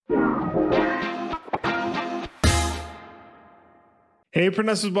Hey,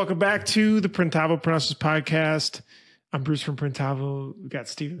 Printessers, welcome back to the Printavo Printessers podcast. I'm Bruce from Printavo. We've got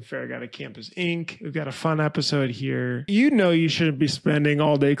Stephen Farragut at Campus Inc. We've got a fun episode here. You know you shouldn't be spending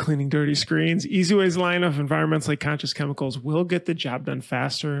all day cleaning dirty screens. EasyWay's line of environmentally conscious chemicals will get the job done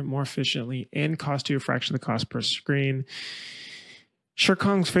faster, more efficiently, and cost you a fraction of the cost per screen.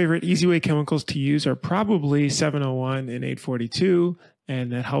 Shirkong's favorite EasyWay chemicals to use are probably 701 and 842,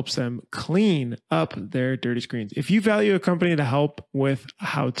 and that helps them clean up their dirty screens. If you value a company to help with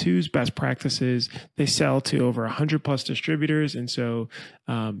how-tos, best practices, they sell to over 100 plus distributors. And so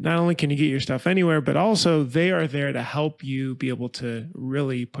not only can you get your stuff anywhere, but also they are there to help you be able to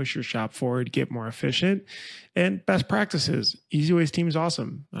really push your shop forward, get more efficient, and best practices. EasyWay's team is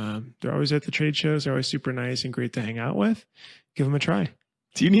awesome. They're always at the trade shows. They're always super nice and great to hang out with. Give them a try.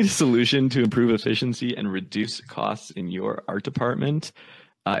 Do you need a solution to improve efficiency and reduce costs in your art department?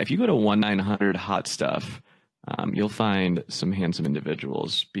 If you go to 1-900-HOT STUFF, you'll find some handsome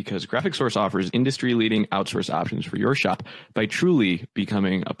individuals because Graphic Source offers industry-leading outsource options for your shop by truly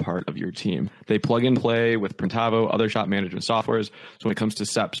becoming a part of your team. They plug and play with Printavo, other shop management softwares. So when it comes to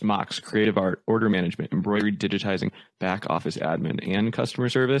SEPs, mocks, creative art, order management, embroidery, digitizing, back office admin, and customer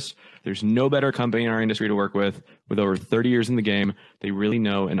service, there's no better company in our industry to work with. With over 30 years in the game, they really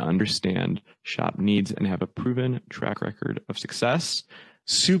know and understand shop needs and have a proven track record of success.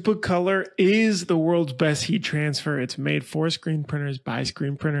 Supacolor is the world's best heat transfer. It's made for screen printers by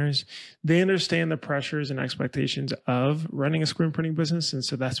screen printers. They understand the pressures and expectations of running a screen printing business. And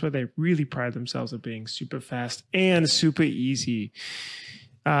so that's why they really pride themselves on being super fast and super easy.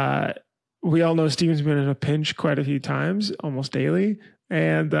 We all know Steven's been in a pinch quite a few times, almost daily.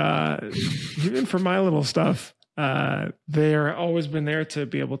 And even for my little stuff, they're always been there to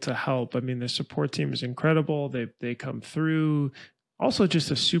be able to help. I mean, the support team is incredible. They come through. Also, just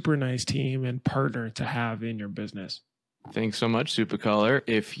a super nice team and partner to have in your business. Thanks so much, Supacolor.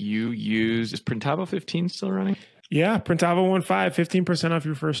 If you use, is Printavo 15 still running? Yeah, Printavo 15, 15% off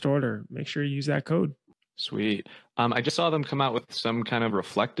your first order. Make sure you use that code. Sweet. I just saw them come out with some kind of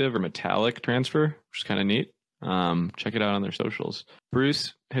reflective or metallic transfer, which is kind of neat. Check it out on their socials.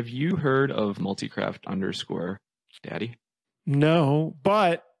 Bruce, have you heard of multicraft_daddy? No,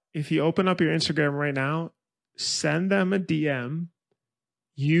 but if you open up your Instagram right now, send them a DM.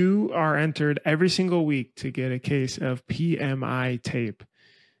 You are entered every single week to get a case of PMI tape.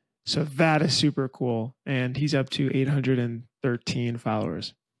 So that is super cool. And he's up to 813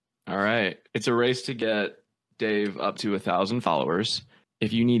 followers. All right. It's a race to get Dave up to 1,000 followers.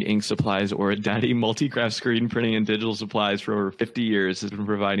 If you need ink supplies or a daddy, Multicraft screen printing and digital supplies for over 50 years has been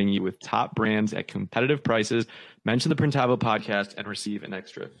providing you with top brands at competitive prices. Mention the Printavo podcast and receive an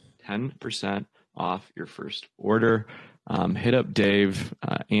extra 10% off your first order. Hit up Dave.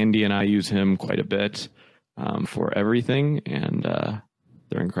 Andy and I use him quite a bit for everything, and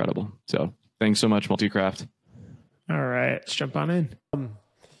they're incredible. So thanks so much, Multicraft. All right, let's jump on in.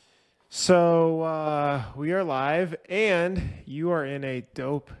 So we are live, and you are in a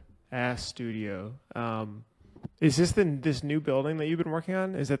dope-ass studio. Is this this new building that you've been working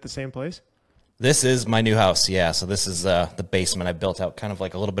on? Is that the same place? This is my new house, yeah. So this is the basement. I built out kind of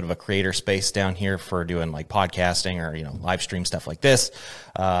like a little bit of a creator space down here for doing like podcasting or, live stream stuff like this.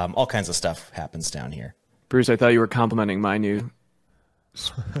 All kinds of stuff happens down here. Bruce, I thought you were complimenting my new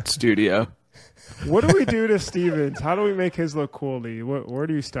studio. What do we do to Stevens? How do we make his look cool to you? Where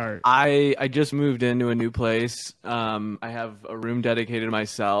do you start? I just moved into a new place. I have a room dedicated to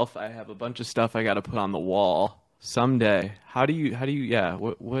myself. I have a bunch of stuff I got to put on the wall. Someday, what do you do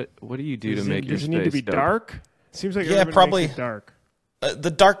to make your space? Does it need to be dark? It seems like probably makes it dark.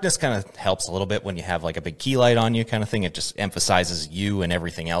 The darkness kind of helps a little bit when you have like a big key light on you kind of thing. It just emphasizes you and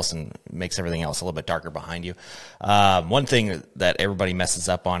everything else and makes everything else a little bit darker behind you. One thing that everybody messes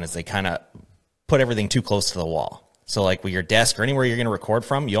up on is they kind of put everything too close to the wall. So like with your desk or anywhere you're going to record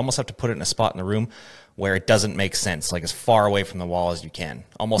from, you almost have to put it in a spot in the room where it doesn't make sense, like as far away from the wall as you can,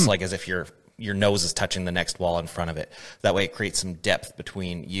 almost like as if your nose is touching the next wall in front of it. That way it creates some depth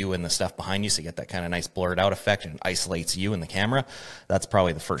between you and the stuff behind you, so you get that kind of nice blurred out effect and isolates you and the camera. That's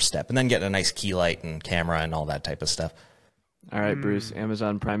probably the first step. And then getting a nice key light and camera and all that type of stuff. All right, Bruce,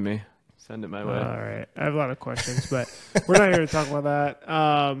 Amazon Prime me. Send it my way. All right. I have a lot of questions, but we're not here to talk about that.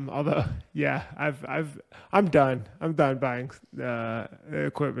 Although, yeah, I'm done. I'm done buying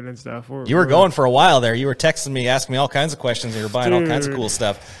equipment and stuff. You were going for a while there. You were texting me, asking me all kinds of questions, and you were buying all kinds of cool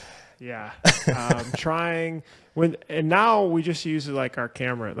stuff. Yeah. Trying and now we just use like our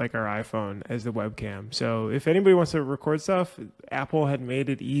camera, like our iPhone as the webcam. So if anybody wants to record stuff, Apple had made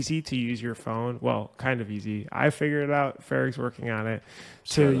it easy to use your phone. Well, kind of easy. I figured it out. Farrag's working on it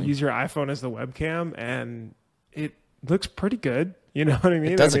to use your iPhone as the webcam, and it looks pretty good. You know what I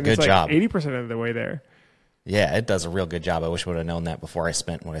mean? It does a good it's job. 80% of the way there. Yeah, it does a real good job. I wish I would have known that before I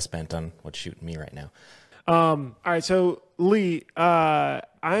spent what I spent on what's shooting me right now. All right, so Lee,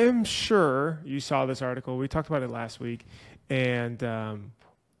 I'm sure you saw this article. We talked about it last week, and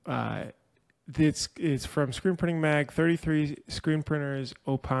it's from Screen Printing Mag. 33 screen printers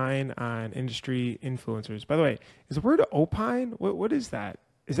opine on industry influencers. By the way, is the word opine? What is that?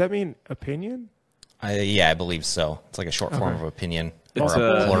 Does that mean opinion? I believe so. It's like a short form of opinion, or It's a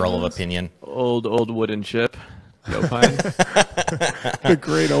a- plural of opinion. Old wooden ship. The opine. The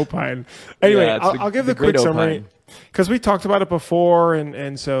great opine. Anyway, Yeah, it's I'll give the great quick summary opine. because we talked about it before,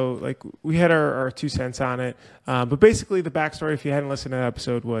 and so like we had our 2 cents on it. But basically, the backstory, if you hadn't listened to that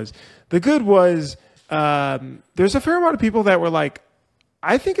episode, was the good was there's a fair amount of people that were like,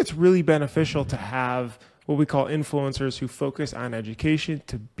 I think it's really beneficial to have what we call influencers who focus on education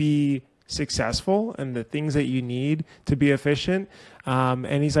to be successful and the things that you need to be efficient.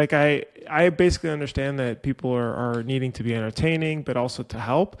 And he's like, I basically understand that people are needing to be entertaining, but also to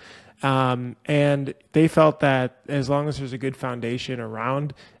help. And they felt that as long as there's a good foundation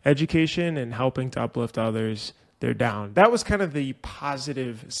around education and helping to uplift others, they're down. That was kind of the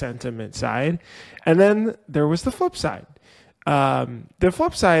positive sentiment side. And then there was the flip side. The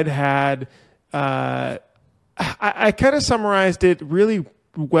flip side had, I kind of summarized it really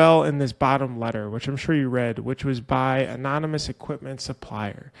well in this bottom letter, which I'm sure you read, which was by Anonymous Equipment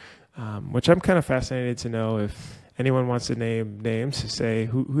Supplier, which I'm kind of fascinated to know if anyone wants to name names to say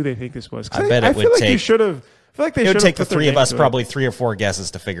who they think this was. I bet it feel would like take- you should have. I feel like they It should would have take the put their three of name us to it. probably 3 or 4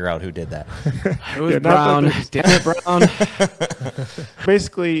 guesses to figure out who did that. It was Yeah, not Brown. that Damn it, Brown.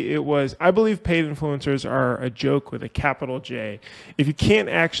 Basically, it was, I believe paid influencers are a joke with a capital J. If you can't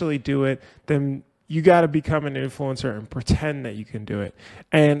actually do it, then you got to become an influencer and pretend that you can do it.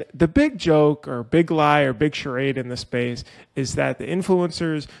 And the big joke or big lie or big charade in the space is that the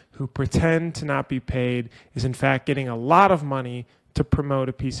influencers who pretend to not be paid is in fact getting a lot of money to promote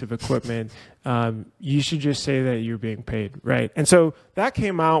a piece of equipment. You should just say that you're being paid, right? And so that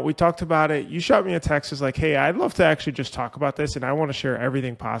came out. We talked about it. You shot me a text. It's like, hey, I'd love to actually just talk about this, and I want to share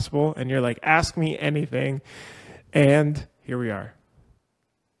everything possible. And you're like, ask me anything. And here we are.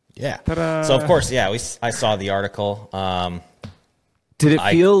 Yeah. Ta-da. So of course, yeah, I saw the article. Did it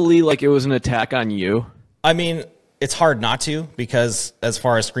feel, Lee, like it was an attack on you? I mean, it's hard not to, because as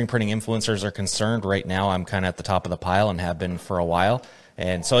far as screen printing influencers are concerned, right now I'm kind of at the top of the pile and have been for a while.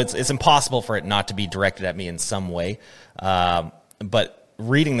 And so it's impossible for it not to be directed at me in some way. But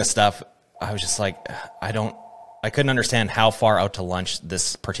reading the stuff, I was just like, I couldn't understand how far out to lunch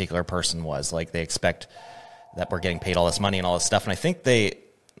this particular person was. Like, they expect that we're getting paid all this money and all this stuff. And I think they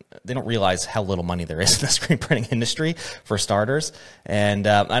don't realize how little money there is in the screen printing industry, for starters. And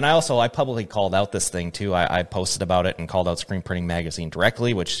I publicly called out this thing too. I posted about it and called out Screen Printing Magazine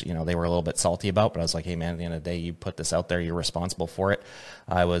directly, which, they were a little bit salty about, but I was like, hey man, at the end of the day, you put this out there, you're responsible for it.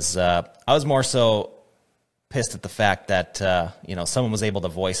 I was more so pissed at the fact that, someone was able to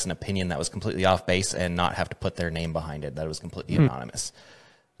voice an opinion that was completely off base and not have to put their name behind it, that it was completely anonymous.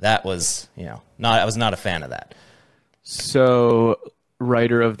 That was, I was not a fan of that. So,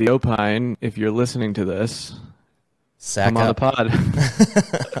 writer of the Opine, if you're listening to this, Sack come on up. the pod.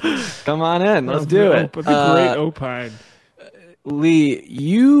 Come on in. Let's do it. But the great opine. Lee,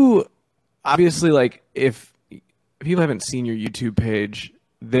 you obviously, like, if people haven't seen your YouTube page,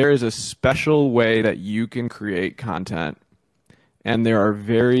 there is a special way that you can create content, and there are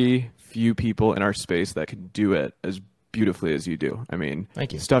very few people in our space that can do it as beautifully as you do. I mean,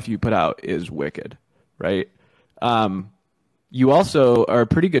 Thank you. Stuff you put out is wicked, right? You also are a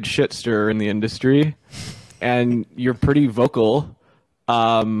pretty good shit stirrer in the industry, and you're pretty vocal.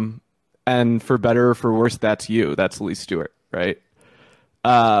 And for better or for worse, that's you. That's Lee Stuart, right?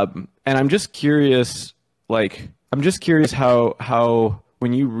 And I'm just curious, how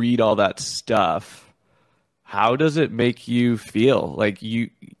when you read all that stuff, how does it make you feel? Like, the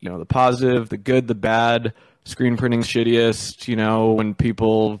positive, the good, the bad, screen printing shittiest, when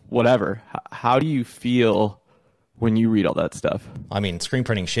people, whatever. How do you feel when you read all that stuff? I mean, Screen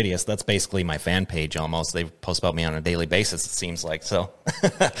Printing Shittiest, that's basically my fan page almost. They post about me on a daily basis, it seems like. So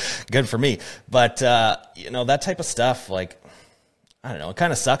good for me. But, that type of stuff, like, I don't know, it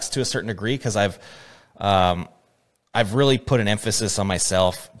kind of sucks to a certain degree, because I've really put an emphasis on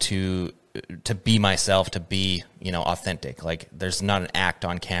myself to be myself, to be, authentic. Like, there's not an act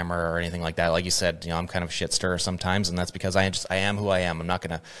on camera or anything like that. Like you said, I'm kind of a shit stirrer sometimes, and that's because I am who I am. I'm not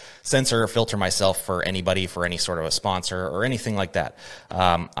going to censor or filter myself for anybody, for any sort of a sponsor or anything like that.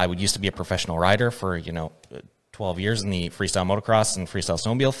 I used to be a professional writer for, 12 years in the freestyle motocross and freestyle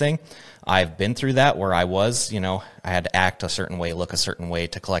snowmobile thing. I've been through that where I was, I had to act a certain way, look a certain way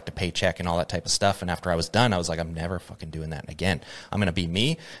to collect a paycheck and all that type of stuff. And after I was done, I was like, I'm never fucking doing that again. I'm going to be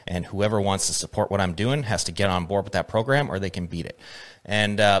me, and whoever wants to support what I'm doing has to get on board with that program or they can beat it.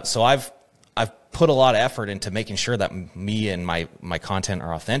 And so I've put a lot of effort into making sure that me and my content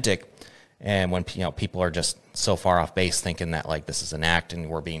are authentic. And when people are just so far off base thinking that like this is an act and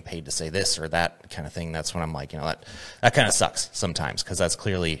we're being paid to say this or that kind of thing, that's when I'm like, that kind of sucks sometimes, because that's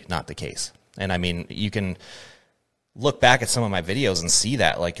clearly not the case. And I mean, you can look back at some of my videos and see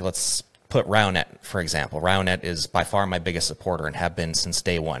that. Like, let's put RoundNet, for example. RoundNet is by far my biggest supporter and have been since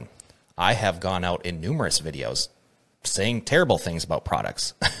day one. I have gone out in numerous videos saying terrible things about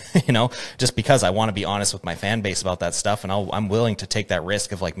products, just because I want to be honest with my fan base about that stuff. And I'm willing to take that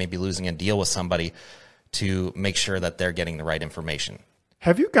risk of like maybe losing a deal with somebody to make sure that they're getting the right information.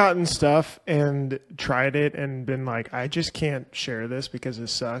 Have you gotten stuff and tried it and been like, I just can't share this because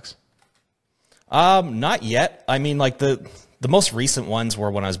this sucks? Not yet. I mean, like the most recent ones were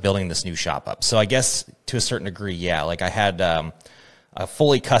when I was building this new shop up. So I guess to a certain degree, yeah, like I had, a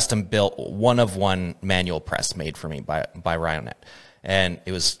fully custom built one-of-one manual press made for me by RioNet. And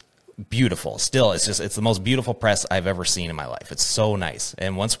it was beautiful. Still, it's the most beautiful press I've ever seen in my life. It's so nice.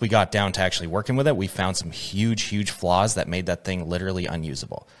 And once we got down to actually working with it, we found some huge, huge flaws that made that thing literally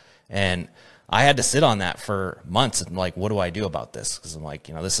unusable. And I had to sit on that for months and like, what do I do about this? Because I'm like,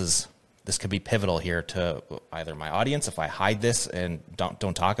 this could be pivotal here to either my audience. If I hide this and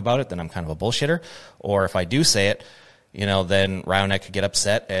don't talk about it, then I'm kind of a bullshitter. Or if I do say it, then RioNet could get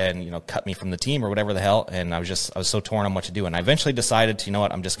upset and, cut me from the team or whatever the hell. And I was so torn on what to do. And I eventually decided to,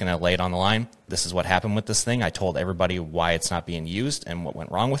 I'm just going to lay it on the line. This is what happened with this thing. I told everybody why it's not being used and what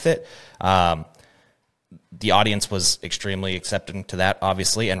went wrong with it. The audience was extremely accepting to that,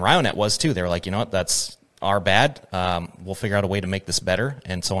 obviously. And RioNet was too. They were like, that's our bad. We'll figure out a way to make this better,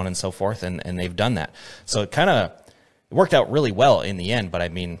 and so on and so forth. And they've done that. So it kind of worked out really well in the end. But I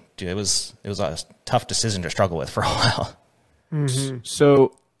mean, dude, it was a tough decision to struggle with for a while. Mm-hmm.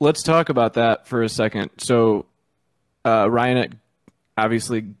 So let's talk about that for a second. So RioNet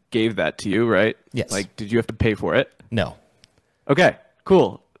obviously gave that to you, right? Yes. Like, did you have to pay for it? No. Okay,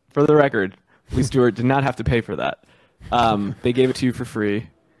 cool. For the record, Lee Stuart did not have to pay for that. They gave it to you for free,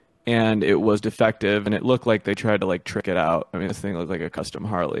 and it was defective, and it looked like they tried to like trick it out. I mean, this thing looked like a custom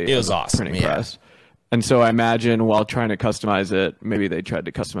Harley. It was awesome. Printing press. And so I imagine while trying to customize it, maybe they tried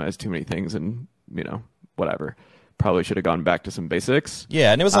to customize too many things and, whatever. Probably should have gone back to some basics.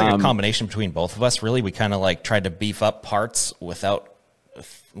 Yeah, and it was like a combination between both of us, really. We kind of like tried to beef up parts without,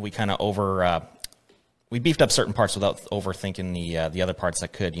 we beefed up certain parts without overthinking the other parts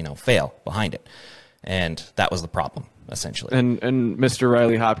that could, fail behind it. And that was the problem, essentially. And Mr.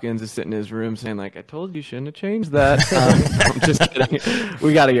 Riley Hopkins is sitting in his room saying, like, I told you shouldn't have changed that. I'm just kidding.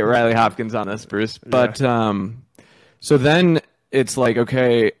 We got to get Riley Hopkins on this, Bruce. But so then it's like,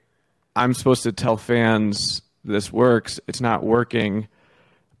 okay, I'm supposed to tell fans this works. It's not working.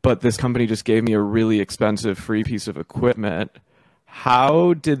 But this company just gave me a really expensive free piece of equipment.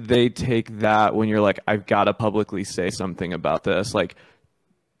 How did they take that when you're like, I've got to publicly say something about this? Like,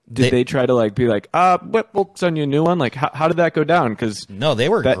 did they try to like be like, we'll send you a new one? Like, how did that go down? Because no, they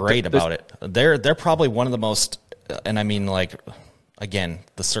were great about it. They're probably one of the most, and I mean, like, again,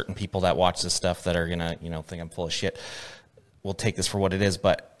 the certain people that watch this stuff that are gonna, think I'm full of shit will take this for what it is.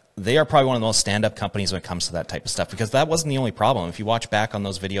 But they are probably one of the most stand-up companies when it comes to that type of stuff, because that wasn't the only problem. If you watch back on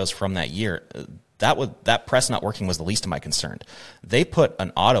those videos from that year, that press not working was the least of my concern. They put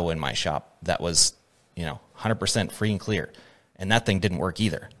an auto in my shop that was, 100% free and clear, and that thing didn't work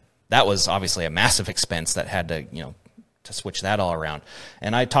either. That was obviously a massive expense that had to, to switch that all around.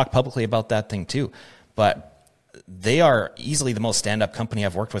 And I talked publicly about that thing too. But they are easily the most stand-up company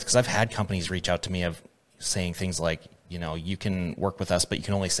I've worked with, because I've had companies reach out to me of saying things like, you can work with us, but you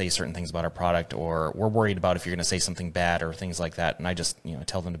can only say certain things about our product, or we're worried about if you're going to say something bad or things like that. And I just,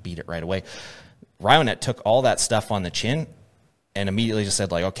 tell them to beat it right away. RioNet took all that stuff on the chin and immediately just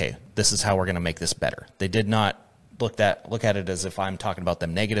said like, okay, this is how we're going to make this better. They did not look at it as if I'm talking about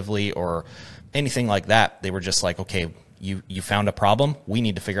them negatively or anything like that. They were just like, okay, you found a problem. We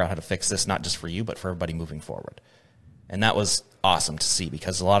need to figure out how to fix this, not just for you, but for everybody moving forward. And that was awesome to see,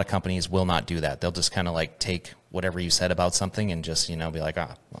 because a lot of companies will not do that. They'll just kind of like take whatever you said about something and just, be like,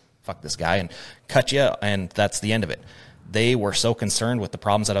 well, fuck this guy, and cut you, and that's the end of it. They were so concerned with the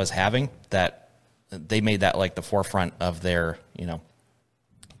problems that I was having that they made that like the forefront of their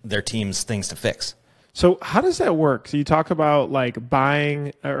team's things to fix. So how does that work? So you talk about like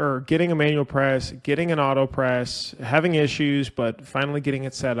buying or getting a manual press, getting an auto press, having issues, but finally getting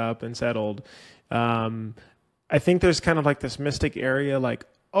it set up and settled. I think there's kind of like this mystic area, like,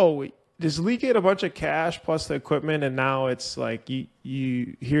 oh, does Lee get a bunch of cash plus the equipment, and now it's like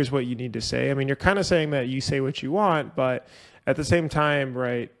you here's what you need to say. I mean, you're kind of saying that you say what you want, but at the same time,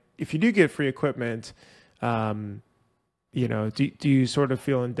 right? If you do get free equipment, you know, do you sort of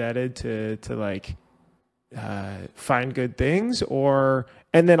feel indebted to like find good things, or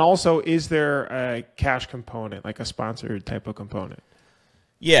and then also is there a cash component, like a sponsored type of component?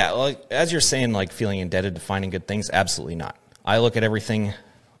 Yeah, like as you're saying, like feeling indebted to finding good things, absolutely not. I look at everything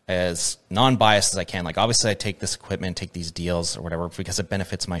as non-biased as I can. Like obviously I take this equipment, take these deals or whatever because it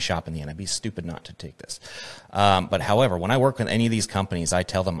benefits my shop in the end. I'd be stupid not to take this. But however, when I work with any of these companies, I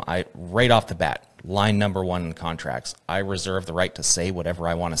tell them right off the bat, line number one in contracts, I reserve the right to say whatever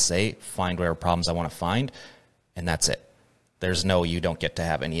I want to say, find whatever problems I want to find, and that's it. There's no, you don't get to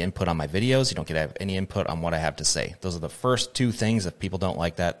have any input on my videos. You don't get to have any input on what I have to say. Those are the first two things. If people don't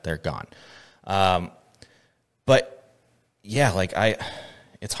like that, they're gone. But yeah, like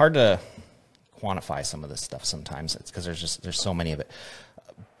it's hard to quantify some of this stuff sometimes. It's because there's so many of it.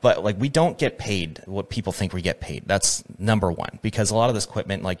 But like we don't get paid what people think we get paid. That's number one, because a lot of this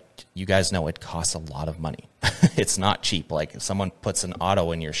equipment, like you guys know, it costs a lot of money. It's not cheap. Like if someone puts an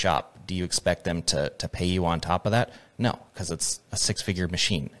auto in your shop, do you expect them to pay you on top of that? No, because it's a 6-figure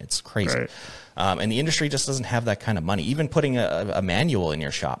machine. It's crazy. Right. And the industry just doesn't have that kind of money. Even putting a manual in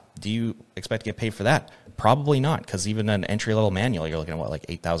your shop, do you expect to get paid for that? Probably not, because even an entry-level manual, you're looking at what, like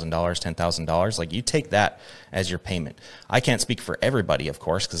 $8,000, $10,000? Like you take that as your payment. I can't speak for everybody, of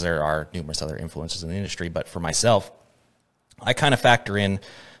course, because there are numerous other influencers in the industry. But for myself, I kind of factor in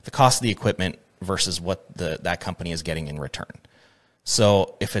the cost of the equipment versus what that company is getting in return.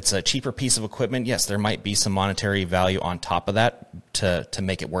 So if it's a cheaper piece of equipment, yes, there might be some monetary value on top of that to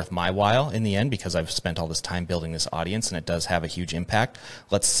make it worth my while in the end, because I've spent all this time building this audience and it does have a huge impact.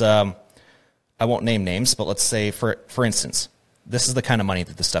 Let's, I won't name names, but let's say for instance, this is the kind of money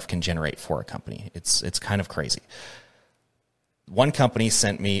that this stuff can generate for a company. It's kind of crazy. One company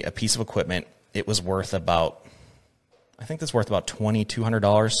sent me a piece of equipment. It was worth about, I think that's worth about $2,200,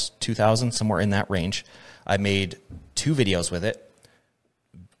 $2,000, somewhere in that range. I made 2 videos with it.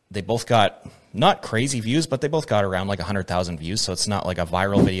 They both got not crazy views, but they both got around like 100,000 views. So it's not like a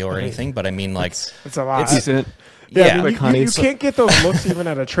viral video or anything, but I mean, like it's a lot. It's decent. Yeah, you can't get those looks even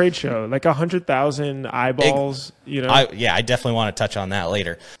at a trade show. Like 100,000 eyeballs, you know. I definitely want to touch on that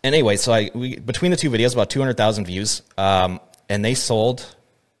later. And anyway, so between the 2 videos, about 200,000 views, and they sold.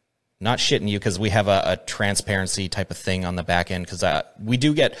 Not shitting you, because we have a transparency type of thing on the back end. Because we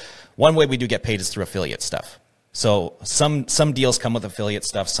do get one way we do get paid is through affiliate stuff. So some deals come with affiliate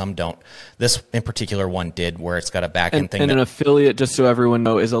stuff, some don't. This in particular one did, where it's got a back end thing. And an affiliate, just so everyone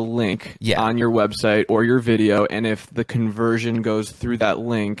knows, is a link on your website or your video. And if the conversion goes through that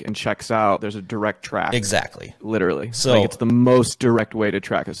link and checks out, there's a direct track. Exactly. Literally. So like it's the most direct way to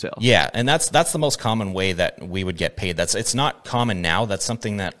track a sale. Yeah, and that's the most common way that we would get paid. It's not common now. That's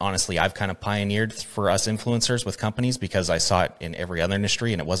something that honestly I've kind of pioneered for us influencers with companies, because I saw it in every other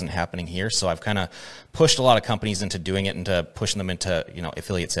industry and it wasn't happening here. So I've kind of pushed a lot of companies into doing it, into pushing them into, you know,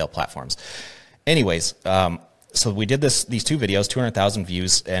 affiliate sale platforms. Anyways, so we did these 2 videos, 200,000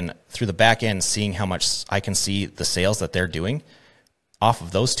 views, and through the back end, seeing how much I can see the sales that they're doing off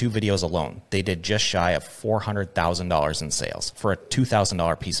of those 2 videos alone, they did just shy of $400,000 in sales for a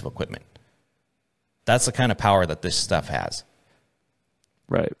 $2,000 piece of equipment. That's the kind of power that this stuff has.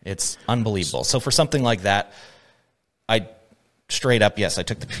 Right. It's unbelievable. So for something like that, I straight up, yes, I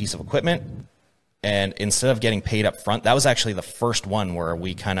took the piece of equipment. And instead of getting paid up front, that was actually the first one where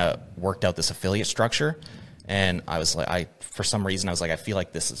we kind of worked out this affiliate structure. And I was like, for some reason, I was like, I feel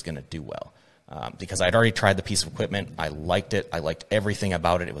like this is going to do well. Because I'd already tried the piece of equipment. I liked it. I liked everything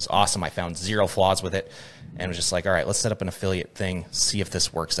about it. It was awesome. I found 0 flaws with it. And it was just like, all right, let's set up an affiliate thing, see if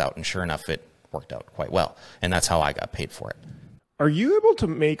this works out. And sure enough, it worked out quite well. And that's how I got paid for it. Are you able to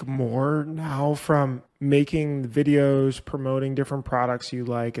make more now from making videos, promoting different products you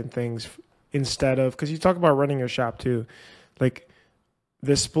like and things, instead of, because you talk about running your shop too, like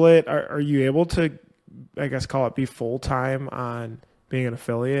the split, are you able to, I guess, call it, be full-time on being an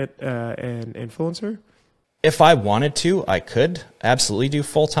affiliate and influencer? If I wanted to, I could absolutely do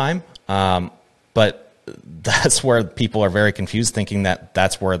full-time. But that's where people are very confused, thinking that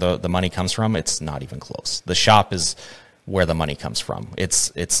that's where the money comes from. It's not even close. The shop is where the money comes from.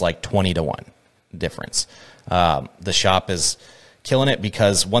 It's like 20-1 difference. The shop is killing it,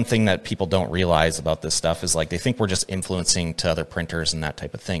 because one thing that people don't realize about this stuff is like they think we're just influencing to other printers and that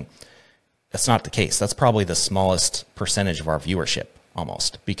type of thing. That's not the case. That's probably the smallest percentage of our viewership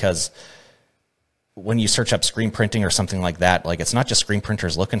almost, because when you search up screen printing or something like that, like it's not just screen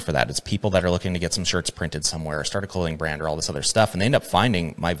printers looking for that. It's people that are looking to get some shirts printed somewhere or start a clothing brand or all this other stuff. And they end up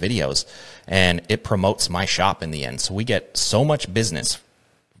finding my videos and it promotes my shop in the end. So we get so much business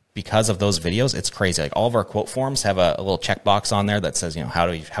because of those videos. It's crazy. Like all of our quote forms have a little checkbox on there that says, you know,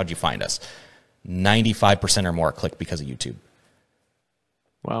 how'd you find us? 95% or more click because of YouTube.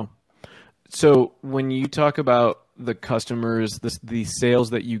 Wow. So when you talk about the customers, the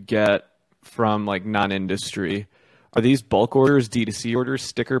sales that you get from like non-industry, are these bulk orders, D2C orders,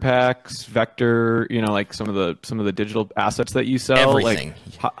 sticker packs, vector, you know, like some of the digital assets that you sell? Everything.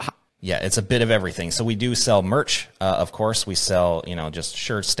 Like, yeah, it's a bit of everything. So we do sell merch, of course. We sell, you know, just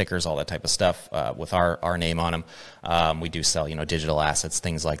shirts, stickers, all that type of stuff with our name on them. We do sell, you know, digital assets,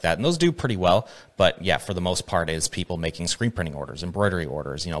 things like that. And those do pretty well. But yeah, for the most part, is people making screen printing orders, embroidery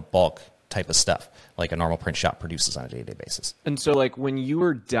orders, you know, bulk type of stuff like a normal print shop produces on a day-to-day basis. And so like when you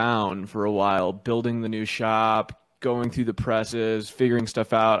were down for a while, building the new shop, going through the presses, figuring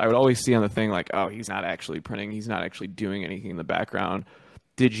stuff out, I would always see on the thing like, oh, he's not actually printing. He's not actually doing anything in the background.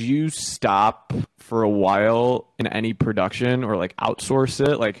 Did you stop for a while in any production or like outsource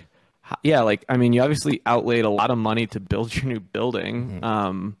it? Like, yeah, like, I mean, you obviously outlaid a lot of money to build your new building.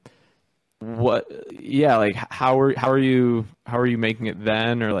 Mm-hmm. How are you making it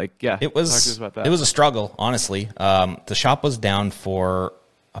then? Or like, yeah, it was, talk to us about that. It was a struggle, honestly. The shop was down for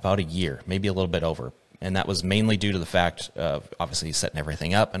about a year, maybe a little bit over. And that was mainly due to the fact of obviously setting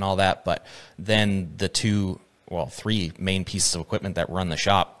everything up and all that. But then the three main pieces of equipment that run the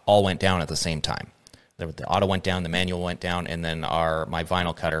shop all went down at the same time. The auto went down, the manual went down, and then my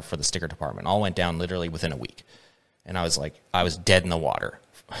vinyl cutter for the sticker department all went down literally within a week. And I was dead in the water.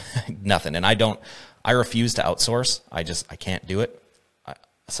 Nothing. And I refuse to outsource. I can't do it.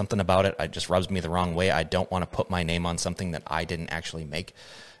 Something about it, it just rubs me the wrong way. I don't want to put my name on something that I didn't actually make.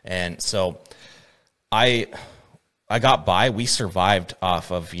 And so I got by. We survived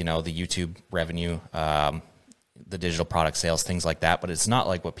off of, you know, the YouTube revenue, the digital product sales, things like that. But it's not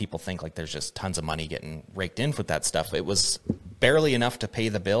like what people think, like there's just tons of money getting raked in with that stuff. It was barely enough to pay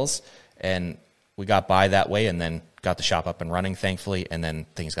the bills, and we got by that way and then got the shop up and running, thankfully, and then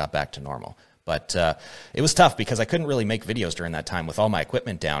things got back to normal. But it was tough because I couldn't really make videos during that time. With all my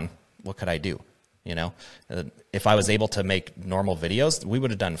equipment down, what could I do? You know, if I was able to make normal videos, we would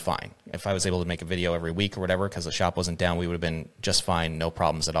have done fine. If I was able to make a video every week or whatever because the shop wasn't down, we would have been just fine, no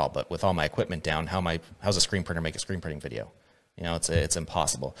problems at all. But with all my equipment down, how's a screen printer make a screen printing video? You know, it's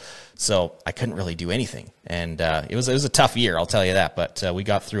impossible. So I couldn't really do anything. And it was a tough year, I'll tell you that. But we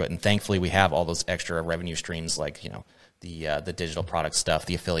got through it. And thankfully, we have all those extra revenue streams like, you know, the digital product stuff,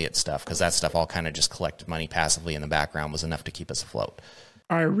 the affiliate stuff, because that stuff all kind of just collected money passively in the background, was enough to keep us afloat.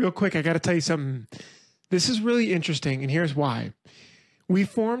 All right, real quick, I got to tell you something. This is really interesting, and here's why. We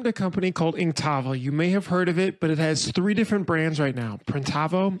formed a company called Inktavo. You may have heard of it, but it has 3 different brands right now: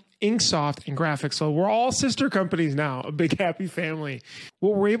 Printavo, Inksoft, and Graphics. So we're all sister companies now, a big happy family.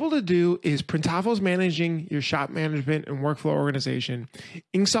 What we're able to do is Printavo's managing your shop management and workflow organization.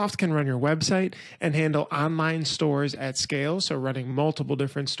 Inksoft can run your website and handle online stores at scale, so running multiple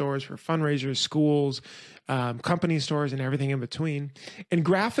different stores for fundraisers, schools, company stores, and everything in between. And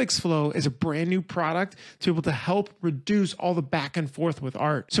Graphics Flow is a brand new product to be able to help reduce all the back and forth with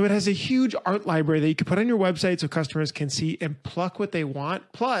art. So it has a huge art library that you can put on your website so customers can see and pluck what they want.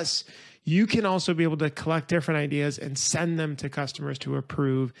 Plus, you can also be able to collect different ideas and send them to customers to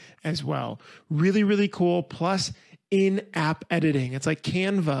approve as well. Really, really cool. Plus, in-app editing. It's like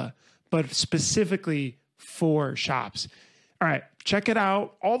Canva, but specifically for shops. All right, check it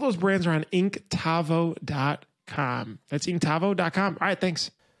out. All those brands are on Inktavo.com. That's Inktavo.com. All right, thanks.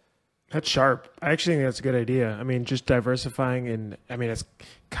 That's sharp. I actually think that's a good idea. I mean, just diversifying, and I mean, it's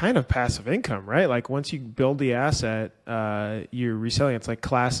kind of passive income, right? Like once you build the asset, you're reselling. It's like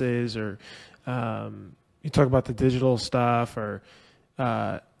classes, or you talk about the digital stuff, or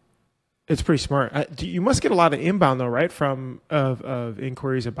it's pretty smart. You must get a lot of inbound though, right? Of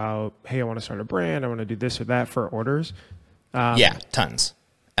inquiries about, hey, I want to start a brand. I want to do this or that for orders. Yeah, tons.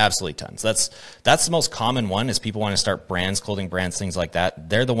 Absolutely tons. That's the most common one, is people want to start brands, clothing brands, things like that.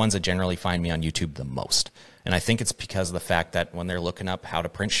 They're the ones that generally find me on YouTube the most. And I think it's because of the fact that when they're looking up how to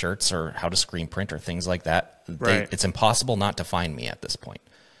print shirts or how to screen print or things like that, right, it's impossible not to find me at this point.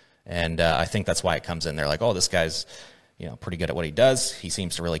 And I think that's why it comes in. They're like, oh, this guy's, you know, pretty good at what he does. He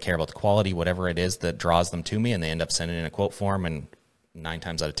seems to really care about the quality, whatever it is that draws them to me, and they end up sending in a quote form, and 9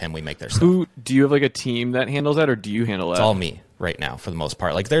 times out of 10 we make their stuff. Do you have like a team that handles that, or do you handle that? It's all me right now for the most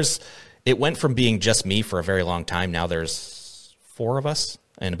part. Like it went from being just me for a very long time. Now there's 4 of us,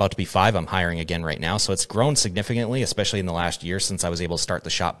 and about to be 5. I'm hiring again right now. So it's grown significantly, especially in the last year since I was able to start the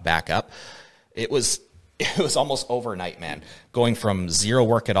shop back up. It was almost overnight, man. Going from zero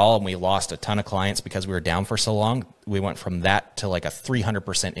work at all, and we lost a ton of clients because we were down for so long. We went from that to like a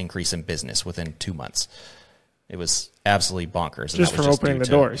 300% increase in business within 2 months. It was absolutely bonkers. Just from opening the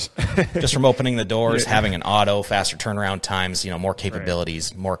doors. Just from opening the doors, having an auto, faster turnaround times, more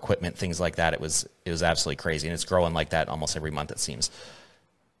capabilities, more equipment, things like that. It was absolutely crazy, and it's growing like that almost every month, it seems.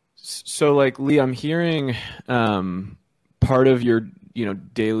 So, like, Lee, I'm hearing part of your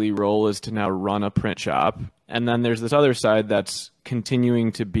daily role is to now run a print shop, and then there's this other side that's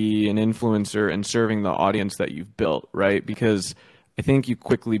continuing to be an influencer and serving the audience that you've built, right? Because I think you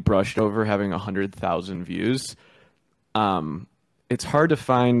quickly brushed over having 100,000 views. It's hard to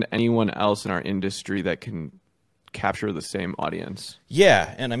find anyone else in our industry that can capture the same audience.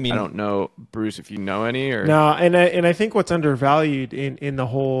 Yeah, and I mean, I don't know, Bruce, if you know any or no, and I think what's undervalued in the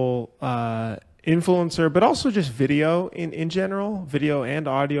whole influencer, but also just video in general, video and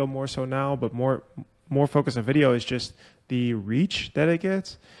audio more so now, but more focus on video is just the reach that it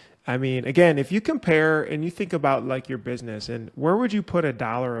gets. I mean, again, if you compare and you think about like your business and where would you put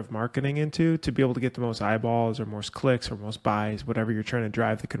 $1 of marketing into to be able to get the most eyeballs or most clicks or most buys, whatever you're trying to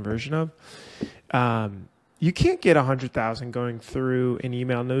drive the conversion of, you can't get 100,000 going through an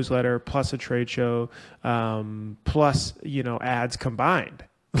email newsletter plus a trade show, plus, ads combined.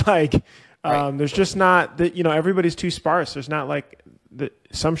 Like, there's just not that, everybody's too sparse. There's not like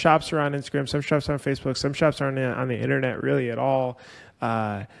some shops are on Instagram, some shops are on Facebook, some shops aren't on the internet really at all.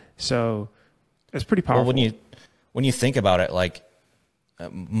 So it's pretty powerful. Well, when you think about it, like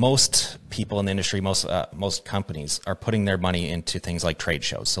most people in the industry, most companies are putting their money into things like trade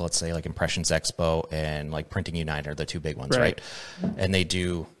shows. So let's say like Impressions Expo and like Printing Unite are the two big ones, right? And they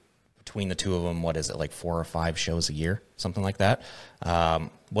do between the two of them, what is it, like 4 or 5 shows a year, something like that.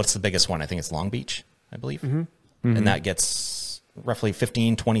 What's the biggest one? I think it's Long Beach, I believe. Mm-hmm. Mm-hmm. And that gets roughly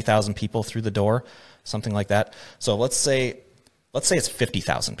 15, 20,000 people through the door, something like that. So let's say it's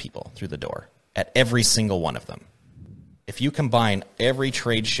 50,000 people through the door at every single one of them. If you combine every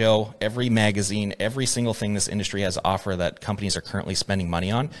trade show, every magazine, every single thing this industry has to offer that companies are currently spending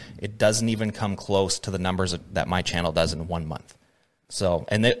money on, it doesn't even come close to the numbers that my channel does in 1 month. So,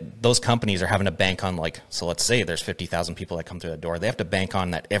 and those companies are having to bank on so let's say there's 50,000 people that come through that door. They have to bank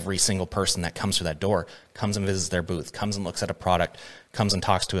on that every single person that comes through that door comes and visits their booth, comes and looks at a product, comes and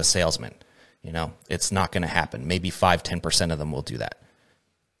talks to a salesman. It's not going to happen. Maybe 5-10% of them will do that.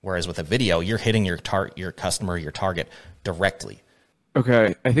 Whereas with a video, you're hitting your customer, your target directly.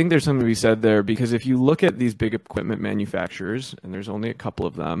 Okay, I think there's something to be said there, because if you look at these big equipment manufacturers, and there's only a couple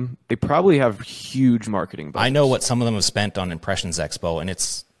of them, they probably have huge marketing budgets. I know what some of them have spent on Impressions Expo, and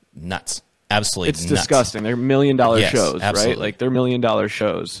it's nuts. Absolutely it's nuts. disgusting. They're $1 million shows, absolutely. Right? Like, they're $1 million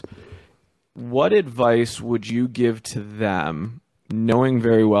shows. What advice would you give to them, knowing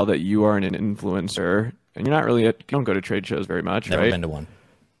very well that you are an influencer, and you don't go to trade shows very much, Never right? been to one.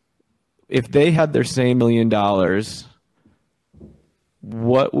 If they had their same $1 million,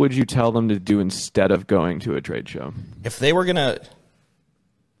 what would you tell them to do instead of going to a trade show? If they were going to,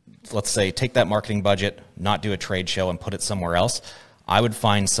 let's say, take that marketing budget, not do a trade show, and put it somewhere else, I would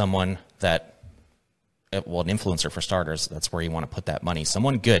find someone an influencer for starters. That's where you want to put that money.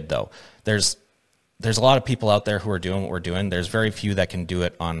 Someone good, though. There's a lot of people out there who are doing what we're doing. There's very few that can do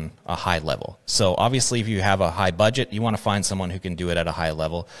it on a high level. So obviously, if you have a high budget, you want to find someone who can do it at a high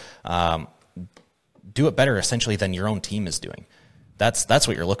level. Do it better, essentially, than your own team is doing. That's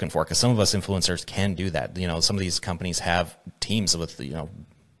what you're looking for, because some of us influencers can do that. Some of these companies have teams with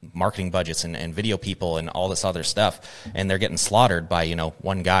marketing budgets and video people and all this other stuff, and they're getting slaughtered by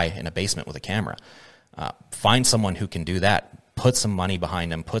one guy in a basement with a camera. Find someone who can do that. Put some money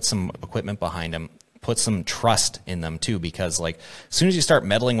behind them. Put some equipment behind them. Put some trust in them too, because as soon as you start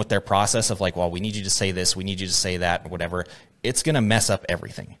meddling with their process of we need you to say this, we need you to say that, or whatever, it's going to mess up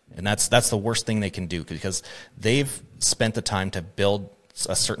everything. And that's the worst thing they can do, because they've spent the time to build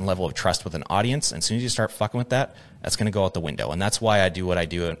a certain level of trust with an audience. And as soon as you start fucking with that, that's going to go out the window. And that's why I do what I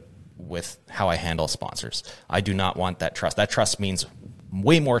do with how I handle sponsors. I do not want that trust. That trust means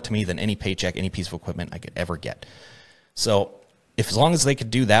way more to me than any paycheck, any piece of equipment I could ever get. So as long as they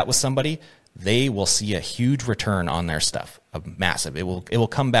could do that with somebody, they will see a huge return on their stuff, a massive. It will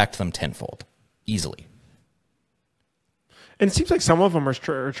come back to them tenfold, easily. And it seems like some of them are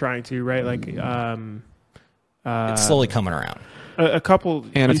trying to, right? It's slowly coming around. A couple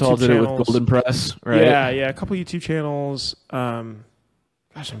Anatol YouTube did channels. it with Golden Press, right? Yeah, a couple YouTube channels.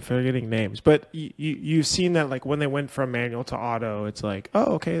 Gosh, I'm forgetting names, but you've seen that when they went from manual to auto, it's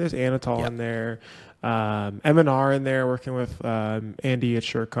okay, there's Anatol in there. M&R in there working with Andy at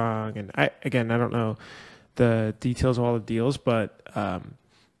Shurkong, and I don't know the details of all the deals, but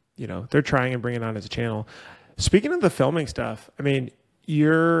they're trying and bringing it on as a channel. Speaking of the filming stuff, I mean,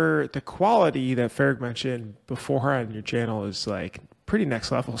 the quality that Ferg mentioned before on your channel is like pretty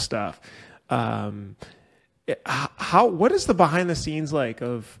next level stuff. What is the behind the scenes like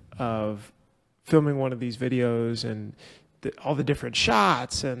of filming one of these videos and all the different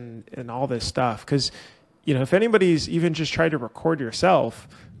shots and all this stuff? Because if anybody's even just tried to record yourself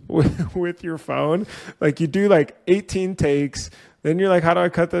with your phone, like you do like 18 takes, then you're like, how do I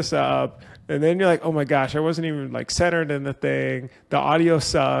cut this up? And then you're like, oh my gosh, I wasn't even like centered in the thing. The audio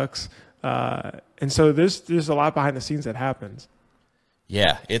sucks. And so there's a lot behind the scenes that happens.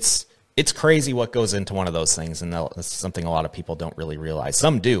 Yeah, it's crazy what goes into one of those things, and that's something a lot of people don't really realize.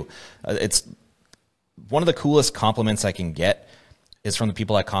 Some do. It's one of the coolest compliments I can get is from the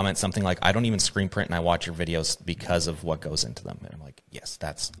people that comment something like, I don't even screen print and I watch your videos because of what goes into them. And I'm like, yes,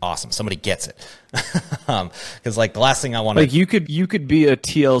 that's awesome. Somebody gets it. Because like the last thing I want to... Like you could be a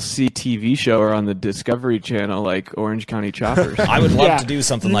TLC TV shower on the Discovery Channel, like Orange County Choppers. I would love to do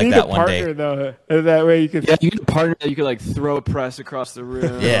something like that one day. Though. That way you could... Yeah, you need a partner that you could like throw a press across the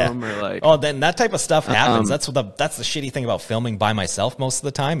room. Yeah. Or like... Oh, then that type of stuff happens. That's the shitty thing about filming by myself most of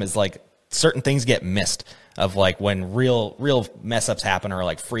the time is like certain things get missed. Of like when real mess ups happen or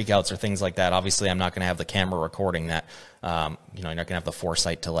like freakouts or things like that. Obviously, I'm not going to have the camera recording that. You're not going to have the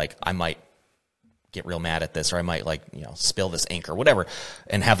foresight to like, I might get real mad at this or I might like, spill this ink or whatever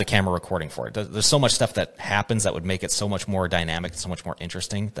and have the camera recording for it. There's so much stuff that happens that would make it so much more dynamic, so much more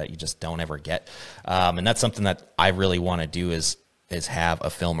interesting that you just don't ever get. And that's something that I really want to do is have a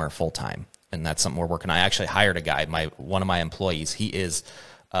filmer full time. And that's something we're working on. I actually hired a guy, one of my employees. He is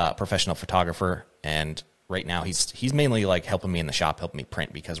a professional photographer, and right now he's mainly like helping me in the shop, helping me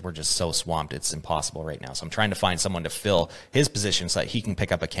print because we're just so swamped. It's impossible right now. So I'm trying to find someone to fill his position so that he can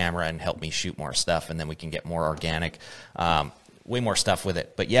pick up a camera and help me shoot more stuff. And then we can get more organic, way more stuff with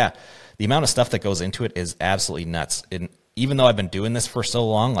it. But yeah, the amount of stuff that goes into it is absolutely nuts. And even though I've been doing this for so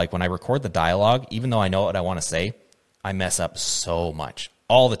long, like when I record the dialogue, even though I know what I want to say, I mess up so much.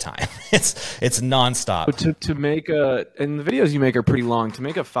 All the time. It's nonstop. To make and the videos you make are pretty long. To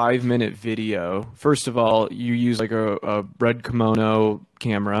make a 5-minute video, first of all, you use like a red kimono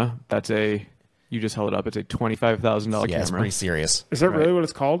camera. You just held it up. It's a $25,000 camera. Yeah, it's pretty serious. Is that really what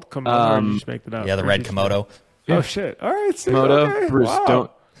it's called? Kimono, or did you just make it up? Yeah, the red Komodo. Yeah. Oh shit! All right, Komodo. Okay. Bruce, wow.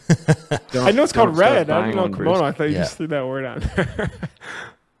 don't. I know it's called red. I don't know one, kimono. Bruce. I thought you just threw that word out there.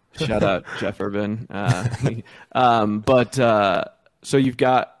 Shout out Jeff Urban. So you've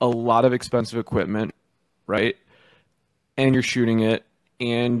got a lot of expensive equipment, right? And you're shooting it,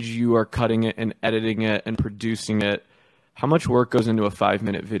 and you are cutting it and editing it and producing it. How much work goes into a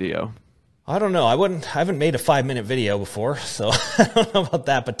 5-minute video? I don't know. I haven't made a 5-minute video before, so I don't know about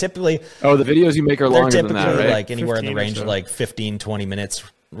that. But typically, the videos you make are longer than that, right? Like anywhere in the range of like 15, 20 minutes,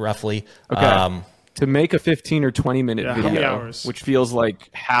 roughly. Okay. To make a 15 or 20-minute video, which feels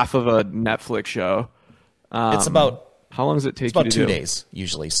like half of a Netflix show, it's about. How long does it take it's about you to 2 do? days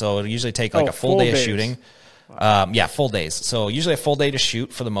usually. So it'll usually take like a full day of shooting. Wow. Full days. So usually a full day to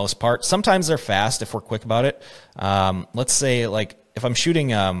shoot for the most part. Sometimes they're fast if we're quick about it. Let's say like if I'm shooting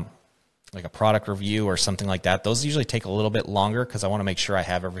like a product review or something like that, those usually take a little bit longer because I want to make sure I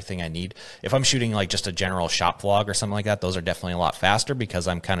have everything I need. If I'm shooting like just a general shop vlog or something like that, those are definitely a lot faster because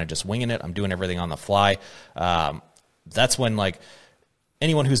I'm kind of just winging it. I'm doing everything on the fly. That's when like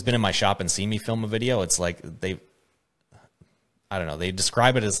anyone who's been in my shop and seen me film a video, it's like I don't know. They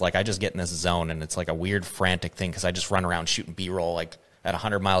describe it as like I just get in this zone and it's like a weird frantic thing because I just run around shooting B-roll like at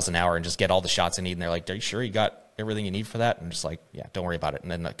 100 miles an hour and just get all the shots I need. And they're like, are you sure you got everything you need for that? And I'm just like, yeah, don't worry about it.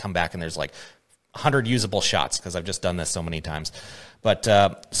 And then I come back and there's like 100 usable shots because I've just done this so many times. But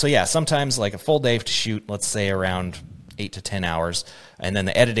so yeah, sometimes like a full day to shoot, let's say around 8 to 10 hours. And then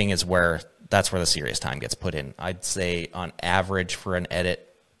the editing is that's where the serious time gets put in. I'd say on average for an edit,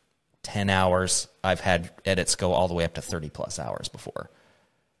 10 hours. I've had edits go all the way up to 30 plus hours before.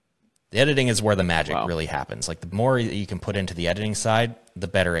 The editing is where the magic really happens. Like the more you can put into the editing side, the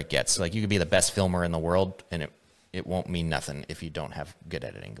better it gets. Like you could be the best filmer in the world and it won't mean nothing if you don't have good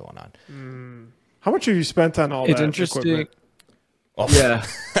editing going on. How much have you spent on all that? It's interesting. Equipment? Oh, yeah.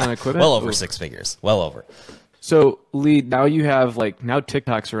 On equipment? Well over 6 figures. Well over. So Lee, now you have now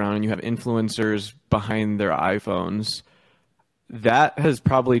TikTok's around and you have influencers behind their iPhones. That has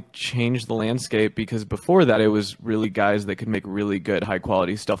probably changed the landscape because before that it was really guys that could make really good high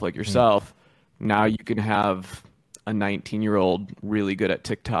quality stuff like yourself. Now you can have a 19-year-old really good at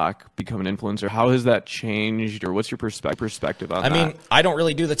TikTok become an influencer. How has that changed, or what's your perspective on that? I mean, I don't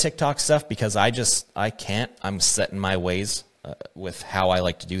really do the TikTok stuff because I can't. I'm set in my ways. with how I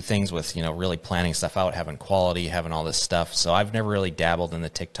like to do things, with, you know, really planning stuff out, having quality, having all this stuff. So I've never really dabbled in the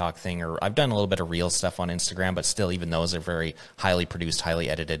TikTok thing, or I've done a little bit of real stuff on Instagram, but still, even those are very highly produced, highly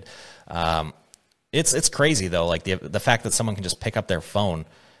edited. It's crazy though. Like the fact that someone can just pick up their phone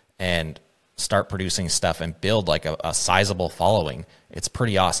and start producing stuff and build like a sizable following. It's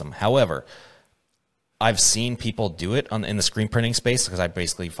pretty awesome. However, I've seen people do it in the screen printing space, because I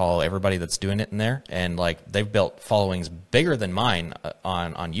basically follow everybody that's doing it in there, and like they've built followings bigger than mine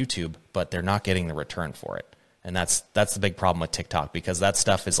on YouTube, but they're not getting the return for it. And that's the big problem with TikTok, because that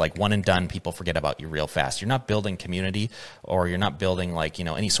stuff is like one and done. People forget about you real fast. You're not building community, or you're not building like, you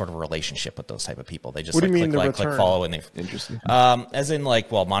know, any sort of relationship with those type of people. They just click follow, and they Interesting. As in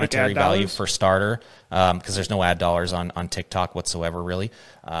like, well, monetary value for starter, because there's no ad dollars on TikTok whatsoever, really.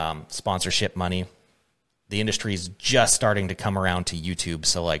 Sponsorship money. The industry is just starting to come around to YouTube,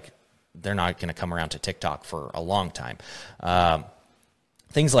 so like they're not going to come around to TikTok for a long time.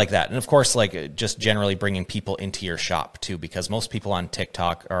 Things like that. And of course, like just generally bringing people into your shop too, because most people on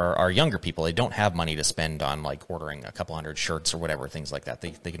TikTok are younger people. They don't have money to spend on like ordering a couple hundred shirts or whatever, things like that.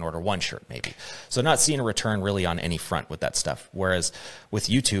 They can order one shirt maybe. So not seeing a return really on any front with that stuff. Whereas with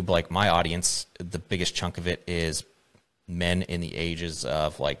YouTube, like my audience, the biggest chunk of it is men in the ages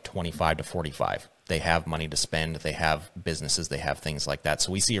of like 25 to 45. They have money to spend. They have businesses. They have things like that.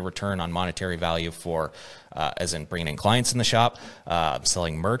 So we see a return on monetary value for, as in bringing in clients in the shop,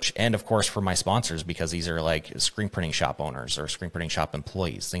 selling merch, and of course for my sponsors, because these are like screen printing shop owners or screen printing shop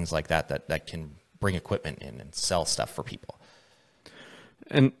employees, things like that can bring equipment in and sell stuff for people.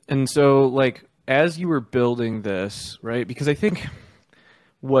 And so like as you were building this, right? Because I think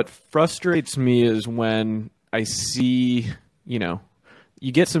what frustrates me is when I see, you know,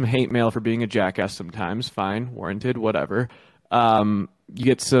 you get some hate mail for being a jackass sometimes, fine, warranted, whatever. You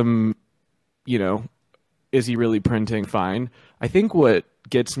get some, you know, is he really printing? Fine. I think what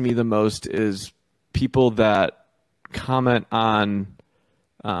gets me the most is people that comment on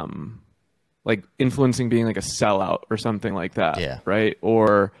like influencing being like a sellout or something like that. Yeah. Right.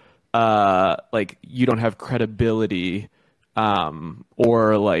 Or like you don't have credibility,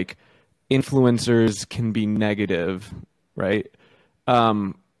 or like influencers can be negative, right?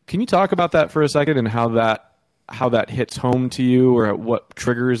 Can you talk about that for a second, and how that hits home to you, or what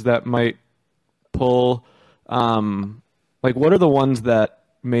triggers that might pull? Like what are the ones that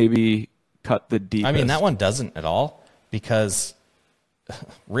maybe cut the deepest? I mean, that one doesn't at all, because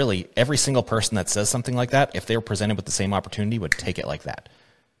really every single person that says something like that, if they were presented with the same opportunity, would take it like that.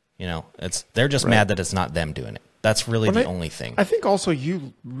 You know, they're just mad that it's not them doing it. That's really the only thing. I think also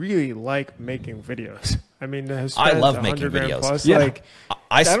you really like making videos. I mean, I love making videos. Plus. Yeah. Like,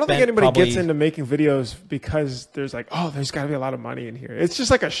 I don't think anybody gets into making videos because there's like, oh, there's got to be a lot of money in here. It's just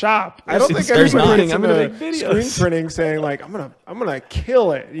like a shop. I don't think anybody gets into screen printing saying like, I'm gonna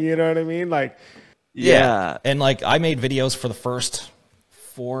kill it. You know what I mean? Like, yeah. And like I made videos for the first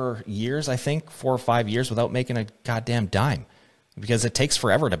 4 years, I think 4 or 5 years, without making a goddamn dime. Because it takes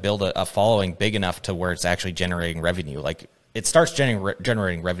forever to build a following big enough to where it's actually generating revenue. Like it starts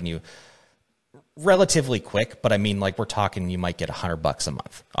generating revenue relatively quick, but I mean, like we're talking, you might get $100 a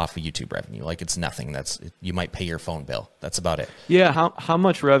month off of YouTube revenue. Like it's nothing. You might pay your phone bill. That's about it. Yeah. How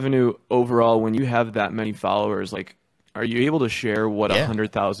much revenue overall when you have that many followers? Like, are you able to share what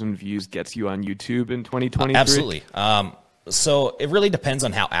 100,000 views gets you on YouTube in 2023? Absolutely. So it really depends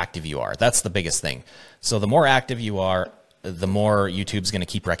on how active you are. That's the biggest thing. So the more active you are, the more YouTube's going to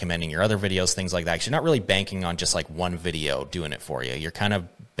keep recommending your other videos, things like that. 'Cause you're not really banking on just like one video doing it for you. You're kind of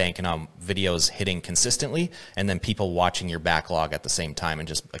banking on videos hitting consistently, and then people watching your backlog at the same time and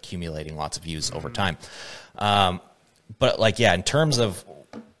just accumulating lots of views over time. But like, yeah, in terms of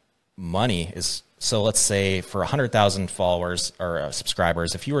money is, so let's say for 100,000 followers or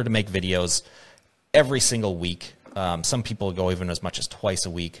subscribers, if you were to make videos every single week, some people go even as much as twice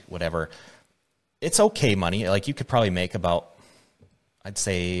a week, whatever. It's okay money. Like you could probably make about, I'd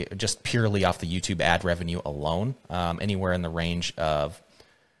say just purely off the YouTube ad revenue alone, anywhere in the range of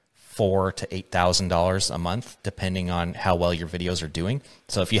 $4,000 to $8,000 a month, depending on how well your videos are doing.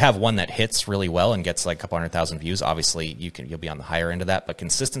 So if you have one that hits really well and gets like a couple 100,000 views, obviously you'll be on the higher end of that. But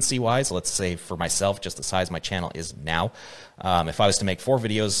consistency wise, let's say for myself, just the size my channel is now, if I was to make 4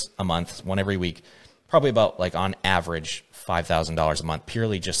 videos a month, one every week, probably about like on average $5,000 a month,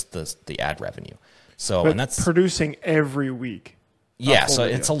 purely just the ad revenue. So, but and that's producing every week. Yeah, so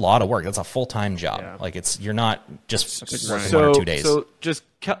it's a lot of work. That's a full-time job. Yeah. Like you're not just working 1 or 2 days. So just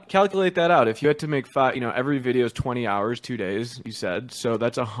calculate that out. If you had to make 5, every video is 20 hours, 2 days, you said. So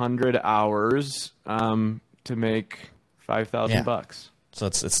that's 100 hours to make $5,000 bucks. So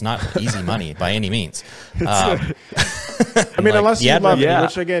it's not easy money by any means. I mean, like, unless the you ad love revenue- it,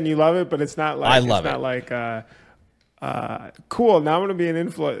 which again, you love it, but it's not like, I love it's it. not like, cool, now I'm going to be an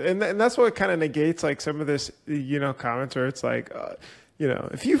influencer. And that's what kind of negates like some of this, comments where it's like,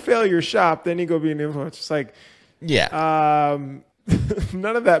 if you fail your shop, then you go be an influencer. It's like, Yeah.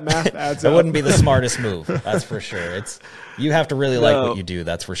 none of that math adds It up. wouldn't be the smartest move. That's for sure. You have to really like No. what you do.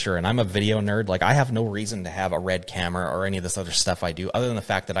 That's for sure. And I'm a video nerd. Like, I have no reason to have a red camera or any of this other stuff I do, other than the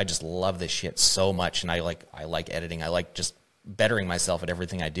fact that I just love this shit so much. And I like editing. I like just bettering myself at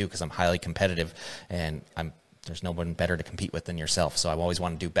everything I do because I'm highly competitive, and there's no one better to compete with than yourself. So I always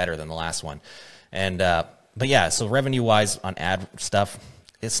want to do better than the last one. And but yeah, so revenue wise on ad stuff,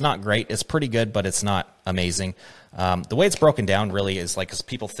 it's not great. It's pretty good, but it's not amazing. The way it's broken down really is like, because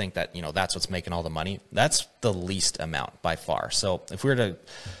people think that, that's what's making all the money. That's the least amount by far. So if we were to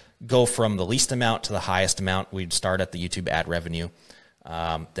go from the least amount to the highest amount, we'd start at the YouTube ad revenue.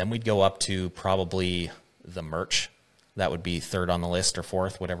 Then we'd go up to probably the merch. That would be third on the list or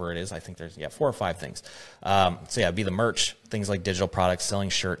fourth, whatever it is. I think there's 4 or 5 things. So yeah, it'd be the merch, things like digital products, selling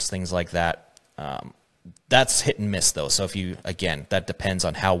shirts, things like that. That's hit and miss though. So that depends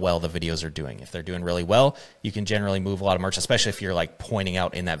on how well the videos are doing. If they're doing really well, you can generally move a lot of merch, especially if you're like pointing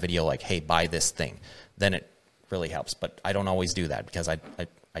out in that video, like, hey, buy this thing, then it really helps. But I don't always do that because I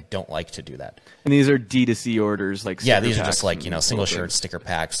don't like to do that. And these are D2C orders, like Yeah, sticker these are packs just like, and single little shirts, things. sticker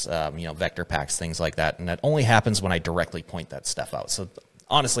packs, vector packs, things like that. And that only happens when I directly point that stuff out. So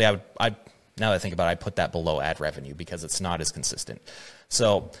honestly, I now that I think about it, I put that below ad revenue because it's not as consistent.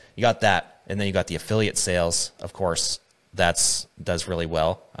 So you got that, and then you got the affiliate sales. Of course, does really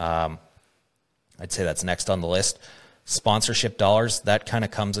well. I'd say that's next on the list. Sponsorship dollars, that kind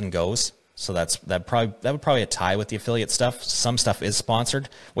of comes and goes. So that would probably a tie with the affiliate stuff. Some stuff is sponsored,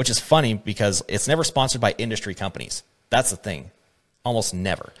 which is funny because it's never sponsored by industry companies. That's the thing, almost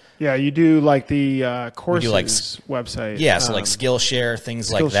never. Yeah, you do like the courses like website. Yeah, so like Skillshare,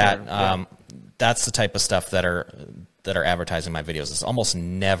 things like that. Skillshare, yeah. That's the type of stuff that are advertising my videos. It's almost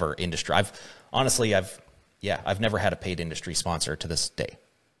never industry. I've never had a paid industry sponsor to this day.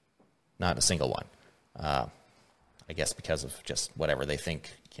 Not a single one. I guess because of just whatever they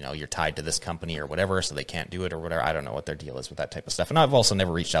think, you're tied to this company or whatever, so they can't do it or whatever. I don't know what their deal is with that type of stuff. And I've also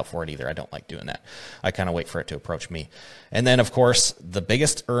never reached out for it either. I don't like doing that. I kind of wait for it to approach me. And then, of course, the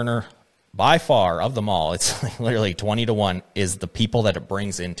biggest earner by far of them all, it's literally 20 to 1, is the people that it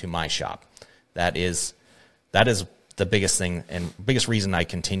brings into my shop. That is the biggest thing and biggest reason I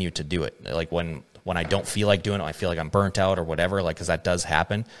continue to do it. Like when I don't feel like doing it, I feel like I'm burnt out or whatever, like, because that does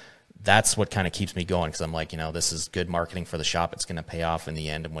happen. That's what kind of keeps me going, because I'm like, this is good marketing for the shop. It's going to pay off in the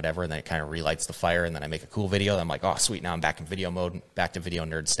end and whatever. And then it kind of relights the fire. And then I make a cool video. I'm like, oh, sweet. Now I'm back in video mode, back to video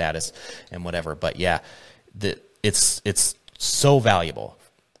nerd status and whatever. But yeah, it's so valuable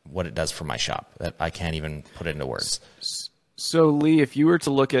what it does for my shop that I can't even put it into words. So Lee, if you were to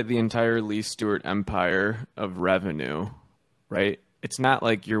look at the entire Lee Stuart empire of revenue, right? It's not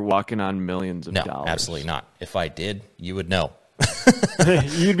like you're walking on millions of No, dollars. absolutely not. If I did, you would know.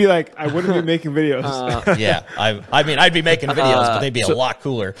 You'd be like, I wouldn't be making videos. Yeah, I mean, I'd be making videos, but they'd be a lot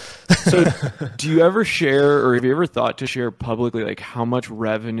cooler. So do you ever share, or have you ever thought to share publicly, like how much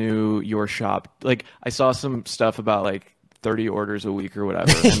revenue your shop, like I saw some stuff about like 30 orders a week or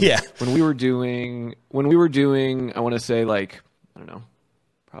whatever. And Yeah. When we were doing, I want to say like, I don't know,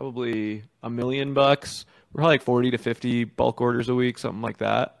 probably $1 million. We're probably like 40 to 50 bulk orders a week, something like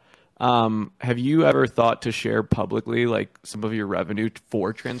that. Have you ever thought to share publicly like some of your revenue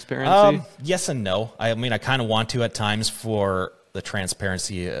for transparency? Yes and no. I mean, I kind of want to at times for the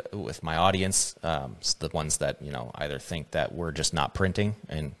transparency with my audience, the ones that, either think that we're just not printing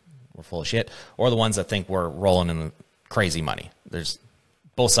and we're full of shit, or the ones that think we're rolling in crazy money. There's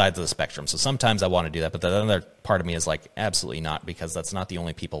both sides of the spectrum. So sometimes I want to do that, but the other part of me is like, absolutely not, because that's not the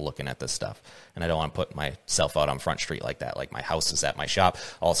only people looking at this stuff. And I don't want to put myself out on Front Street like that. Like my house is at my shop,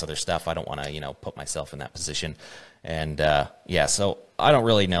 all this other stuff. I don't want to, put myself in that position. And yeah, so I don't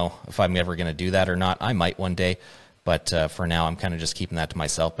really know if I'm ever going to do that or not. I might one day, but for now I'm kind of just keeping that to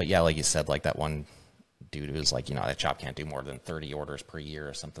myself. But yeah, like you said, like that one dude who was like, that shop can't do more than 30 orders per year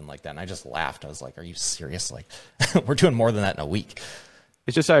or something like that. And I just laughed. I was like, are you serious? Like we're doing more than that in a week.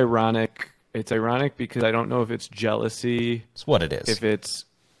 It's just ironic. It's ironic because I don't know if it's jealousy. It's what it is. If it's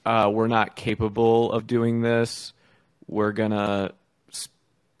we're not capable of doing this, we're gonna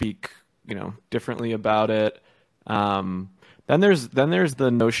speak, differently about it. Then there's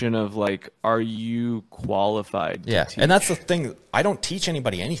the notion of like, are you qualified? Yeah, to teach? and that's the thing. I don't teach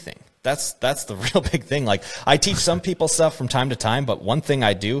anybody anything. That's the real big thing. Like I teach some people stuff from time to time, but one thing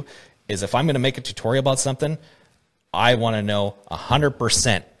I do is if I'm going to make a tutorial about something, I want to know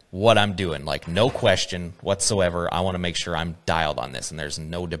 100% what I'm doing. Like, no question whatsoever. I want to make sure I'm dialed on this, and there's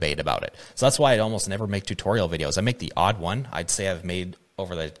no debate about it. So that's why I almost never make tutorial videos. I make the odd one. I'd say I've made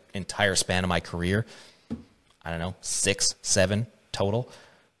over the entire span of my career, I don't know, 6, 7 total.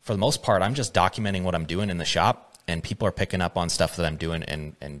 For the most part, I'm just documenting what I'm doing in the shop, and people are picking up on stuff that I'm doing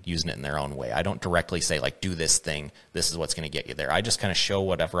and using it in their own way. I don't directly say, like, do this thing. This is what's going to get you there. I just kind of show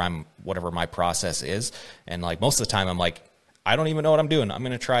whatever my process is. And like most of the time, I'm like, I don't even know what I'm doing. I'm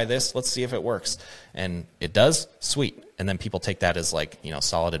going to try this. Let's see if it works. And it does. Sweet. And then people take that as like,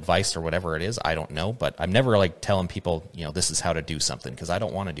 solid advice or whatever it is. I don't know, but I'm never like telling people, this is how to do something, because I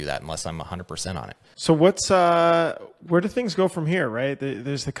don't want to do that unless I'm 100% on it. So where do things go from here, right?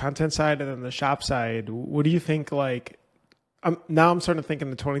 There's the content side and then the shop side. What do you think, like, now I'm starting to think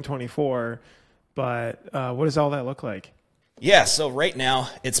in the 2024, but what does all that look like? Yeah, so right now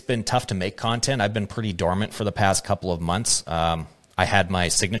it's been tough to make content. I've been pretty dormant for the past couple of months. I had my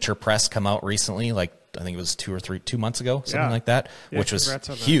signature press come out recently, like I think it was 2 months ago, something like that, which was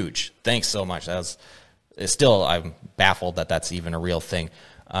huge. Thanks so much. I'm baffled that that's even a real thing.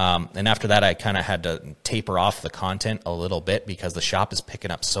 And after that, I kind of had to taper off the content a little bit because the shop is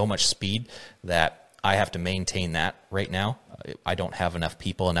picking up so much speed that I have to maintain that right now. I don't have enough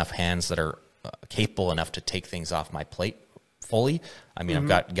people, enough hands that are capable enough to take things off my plate fully. I mean, I've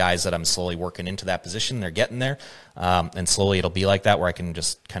got guys that I'm slowly working into that position. They're getting there. And slowly it'll be like that where I can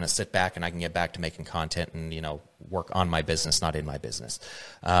just kind of sit back and I can get back to making content and, work on my business, not in my business.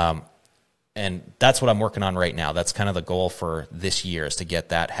 And that's what I'm working on right now. That's kind of the goal for this year, is to get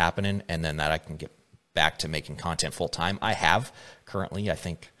that happening. And then that I can get back to making content full time. I have currently, I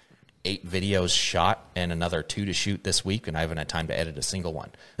think, 8 videos shot and another 2 to shoot this week, and I haven't had time to edit a single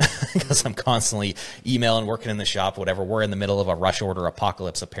one because I'm constantly emailing, working in the shop, whatever. We're in the middle of a rush order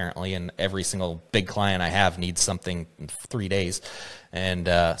apocalypse apparently, and every single big client I have needs something in 3 days, and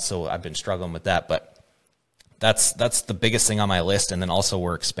so I've been struggling with that. But that's the biggest thing on my list. And then also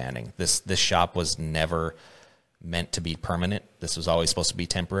we're expanding. This shop was never meant to be permanent. This was always supposed to be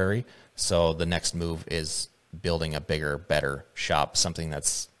temporary. So the next move is building a bigger, better shop, something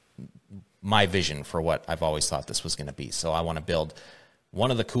that's my vision for what I've always thought this was going to be. So I want to build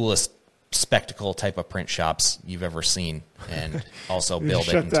one of the coolest spectacle type of print shops you've ever seen, and also build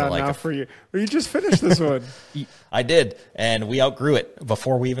it into like for you. Well, you just finished this one. I did, and we outgrew it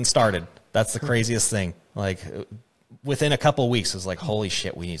before we even started. That's the craziest thing. Like within a couple of weeks, it was like, holy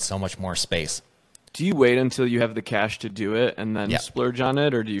shit, we need so much more space. Do you wait until you have the cash to do it and then splurge on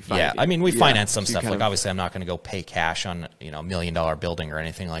it, or do you find? Yeah, I mean, we finance some stuff. Like obviously, I'm not going to go pay cash on $1 million building or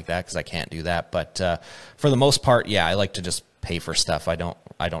anything like that because I can't do that. But for the most part, yeah, I like to just pay for stuff. I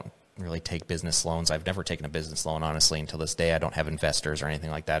don't really take business loans. I've never taken a business loan, honestly, until this day. I don't have investors or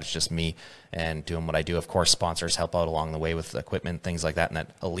anything like that. It's just me and doing what I do. Of course, sponsors help out along the way with equipment, things like that, and that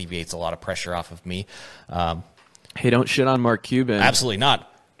alleviates a lot of pressure off of me. Hey, don't shit on Mark Cuban. Absolutely not.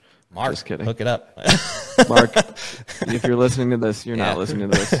 Mark, just kidding. Hook it up. Mark, if you're listening to this, you're not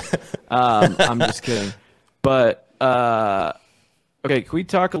listening to this. I'm just kidding. But, okay, can we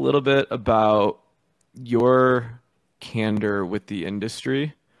talk a little bit about your candor with the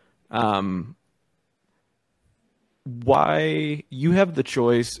industry? Why you have the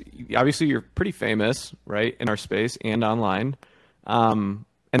choice. Obviously, you're pretty famous, right, in our space and online. And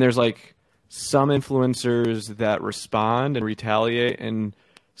there's like some influencers that respond and retaliate, and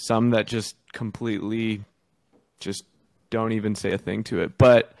some that just completely just don't even say a thing to it.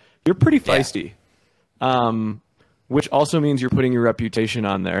 But you're pretty feisty, which also means you're putting your reputation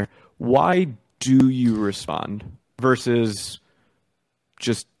on there. Why do you respond versus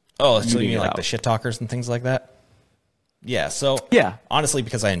just so you mean like the shit talkers and things like that? Yeah. So honestly,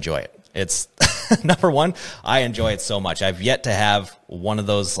 because I enjoy it. It's number one, I enjoy it so much. I've yet to have one of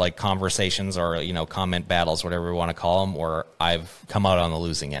those like conversations or, comment battles, whatever we want to call them, where I've come out on the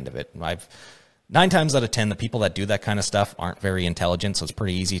losing end of it. 9 times out of 10, the people that do that kind of stuff aren't very intelligent. So it's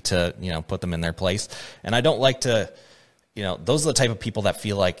pretty easy to, put them in their place. And I don't like to, those are the type of people that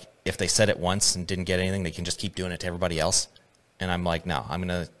feel like if they said it once and didn't get anything, they can just keep doing it to everybody else. And I'm like, no,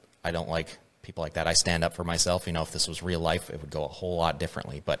 I don't like people like that. I stand up for myself. If this was real life, it would go a whole lot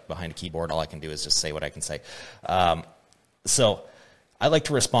differently. But behind a keyboard, all I can do is just say what I can say. So I like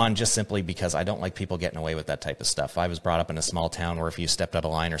to respond just simply because I don't like people getting away with that type of stuff. I was brought up in a small town where if you stepped out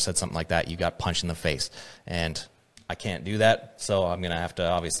of line or said something like that, you got punched in the face. And I can't do that, so I'm going to have to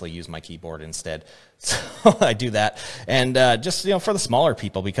obviously use my keyboard instead. So I do that. And just, for the smaller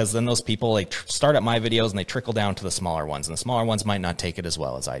people, because then those people, they start at my videos and they trickle down to the smaller ones. And the smaller ones might not take it as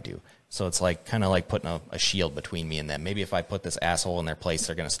well as I do. So it's like kind of like putting a shield between me and them. Maybe if I put this asshole in their place,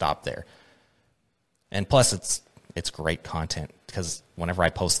 they're going to stop there. And plus, it's it's great content because whenever I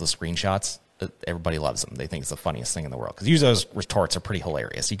post the screenshots, everybody loves them. They think it's the funniest thing in the world because usually those retorts are pretty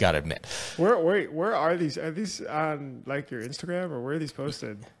hilarious. You got to admit. Where are these? Are these on like your Instagram or where are these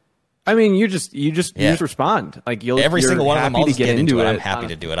posted? I mean, you just respond. Like every single one of them, I'll just get into it. I'm happy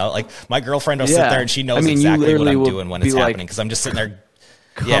to do it. Like my girlfriend will sit there and she knows exactly what I'm doing when it's happening because I'm just sitting there.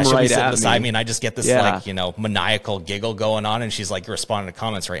 Yeah, she'll be sitting beside me and I just get this like, maniacal giggle going on and she's like, you're responding to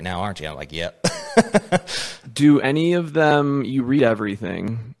comments right now, aren't you? I'm like, yep. Do any of them, you read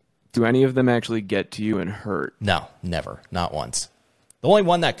everything, do any of them actually get to you and hurt? No, never. Not once. The only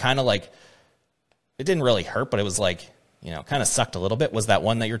one that kind of like, it didn't really hurt, but it was like, kind of sucked a little bit was that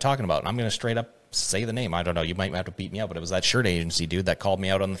one that you're talking about. And I'm going to straight up say the name. I don't know. You might have to beat me out, but it was that shirt agency dude that called me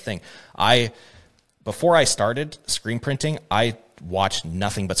out on the thing. Before I started screen printing, I watched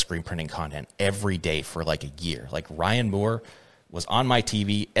nothing but screen printing content every day for like a year. Like Ryan Moore was on my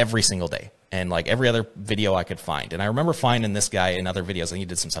TV every single day and like every other video I could find. And I remember finding this guy in other videos and he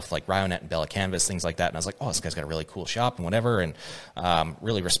did some stuff like Ryonet and Bella Canvas, things like that. And I was like, oh, this guy's got a really cool shop and whatever. And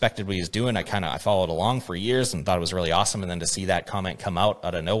really respected what he was doing. I followed along for years and thought it was really awesome. And then to see that comment come out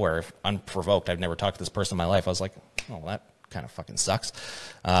of nowhere, unprovoked, I've never talked to this person in my life. I was like, oh, that kind of fucking sucks.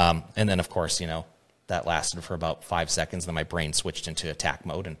 And then of course, that lasted for about 5 seconds. Then my brain switched into attack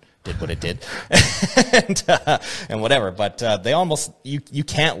mode and did what it did and whatever. But they almost, you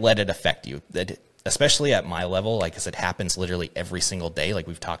can't let it affect you. Especially at my level, like, cause it happens literally every single day. Like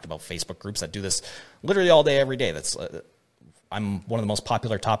we've talked about Facebook groups that do this literally all day, every day. I'm one of the most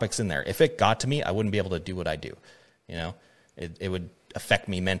popular topics in there. If it got to me, I wouldn't be able to do what I do. It would affect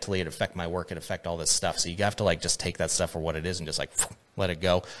me mentally. It'd affect my work. It'd affect all this stuff. So you have to like, just take that stuff for what it is and just like let it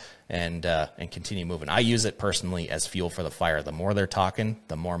go and continue moving. I use it personally as fuel for the fire. The more they're talking,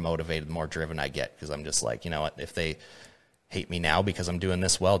 the more motivated, the more driven I get. Cause I'm just like, you know what, if they hate me now because I'm doing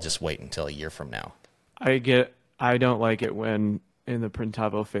this well, just wait until a year from now. I don't like it when in the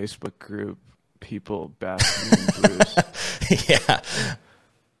Printavo Facebook group, people bash me and Bruce. Yeah.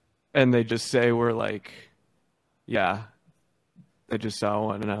 And they just say, we're like, yeah, I just saw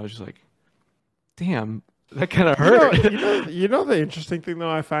one and I was just like, damn, that kind of hurt. The interesting thing though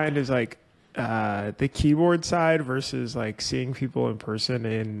I find is like the keyboard side versus like seeing people in person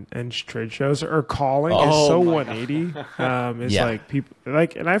in trade shows or calling is so 180. It's like people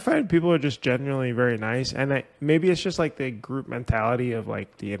like, and I find people are just genuinely very nice. And maybe it's just like the group mentality of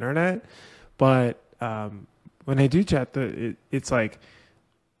like the internet, but when I do chat, it's like,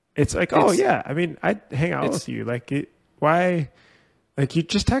 oh yeah, I mean, I'd hang out with you. Like why? Like you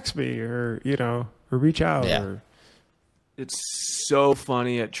just text me or reach out. Yeah. Or... It's so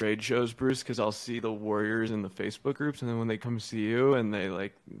funny at trade shows, Bruce, because I'll see the warriors in the Facebook groups, and then when they come see you and they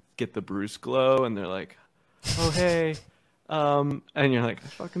like get the Bruce glow, and they're like, "Oh hey," and you're like, "I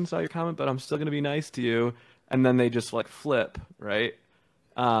fucking saw your comment, but I'm still gonna be nice to you," and then they just like flip, right?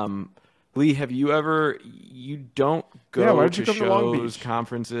 Lee, have you ever? You don't go to shows,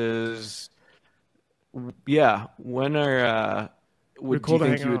 conferences. Yeah, when are? Do you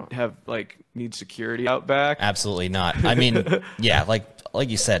think you would have need security out back? Absolutely not. I mean, yeah, like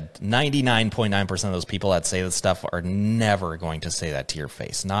you said, 99.9% of those people that say this stuff are never going to say that to your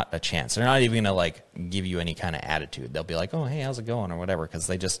face. Not a chance. They're not even going to give you any kind of attitude. They'll be like, "Oh, hey, how's it going?" or whatever, because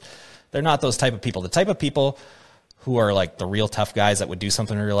they're not those type of people. The type of people who are like the real tough guys that would do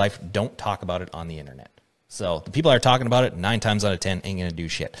something in real life don't talk about it on the internet. So the people that are talking about it 9 times out of 10 ain't going to do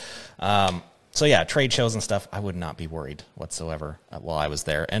shit. So yeah, trade shows and stuff, I would not be worried whatsoever while I was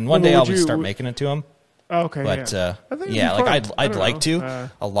there. And one day I'll start making it to them. Oh, okay. But I'd like to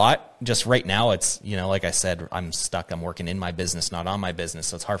a lot. Just right now, it's like I said, I'm stuck. I'm working in my business, not on my business.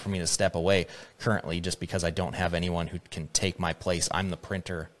 So it's hard for me to step away currently, just because I don't have anyone who can take my place. I'm the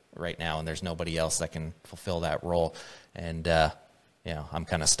printer right now, and there's nobody else that can fulfill that role. And I'm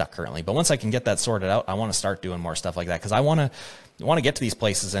kind of stuck currently. But once I can get that sorted out, I want to start doing more stuff like that because I want to get to these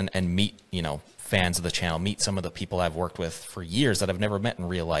places and meet, fans of the channel, meet some of the people I've worked with for years that I've never met in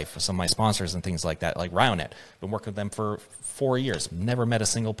real life, some of my sponsors and things like that, like Ryonet. Been working with them for 4 years. Never met a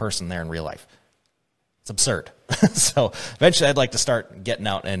single person there in real life. It's absurd. So eventually I'd like to start getting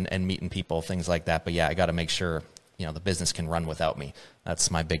out and meeting people, things like that. But yeah, I got to make sure, the business can run without me.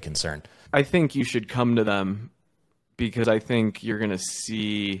 That's my big concern. I think you should come to them because I think you're going to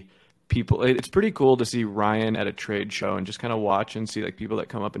see people. It's pretty cool to see Ryan at a trade show and just kind of watch and see people that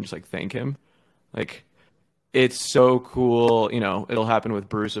come up and just thank him. It's so cool. It'll happen with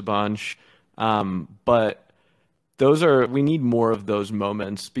Bruce a bunch. But we need more of those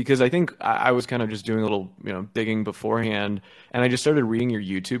moments because I think I was kind of just doing a little, digging beforehand, and I just started reading your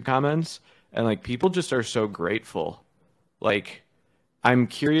YouTube comments, and people just are so grateful. I'm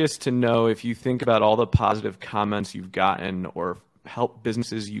curious to know if you think about all the positive comments you've gotten or help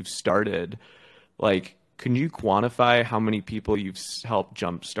businesses you've started, like, can you quantify how many people you've helped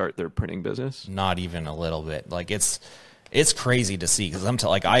jumpstart their printing business? Not even a little bit. Like it's crazy to see, because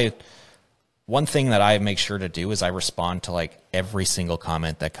one thing that I make sure to do is I respond to like every single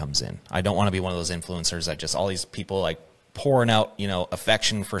comment that comes in. I don't want to be one of those influencers that just all these people like pouring out,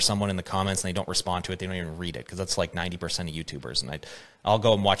 affection for someone in the comments and they don't respond to it. They don't even read it, because that's like 90% of YouTubers. And I'll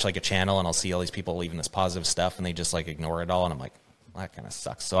go and watch like a channel and I'll see all these people leaving this positive stuff and they just like ignore it all. And I'm like, well, that kind of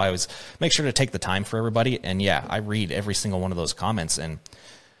sucks. So I always make sure to take the time for everybody. And yeah, I read every single one of those comments, and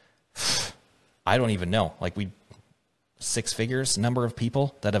I don't even know, like 6 figures number of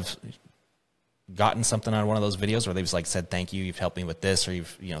people that have gotten something out of one of those videos where they've like said, thank you, you've helped me with this, or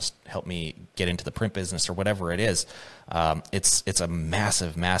you've helped me get into the print business, or whatever it is. It's a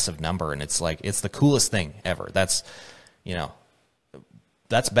massive, massive number, and it's like it's the coolest thing ever. That's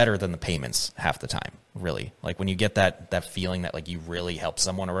better than the payments half the time, really. Like when you get that feeling that like you really helped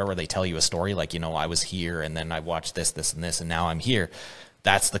someone, or wherever they tell you a story, like, I was here and then I watched this, and this, and now I'm here.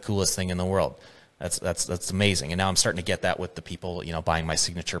 That's the coolest thing in the world. That's amazing. And now I'm starting to get that with the people, buying my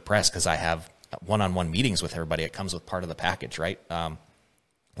signature press, because I have one-on-one meetings with everybody. It comes with part of the package, right?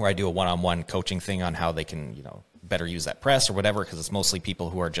 Where I do a one-on-one coaching thing on how they can, better use that press or whatever, because it's mostly people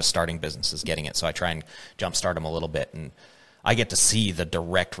who are just starting businesses getting it. So I try and jumpstart them a little bit, and I get to see the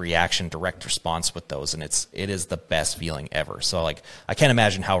direct reaction, direct response with those, and it is the best feeling ever. So like I can't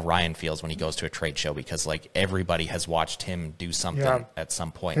imagine how Ryan feels when he goes to a trade show, because like everybody has watched him do something at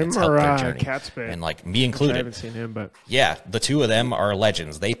some point. Him it's helped their journey. Catspay, and like me included. I haven't seen him, but yeah, the two of them are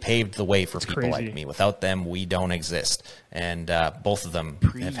legends. They paved the way for people crazy. like me. Without them, we don't exist. And both of them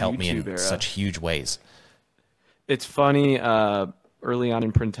have helped me in such huge ways. It's funny. Early on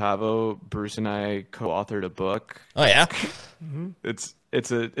in Printavo, Bruce and I co-authored a book. Oh yeah, it's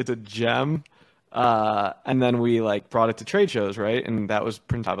a gem. And then we like brought it to trade shows, right? And that was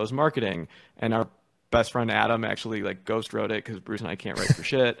Printavo's marketing. And our best friend Adam actually like ghost wrote it, because Bruce and I can't write for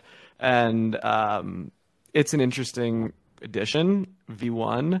shit. And it's an interesting edition,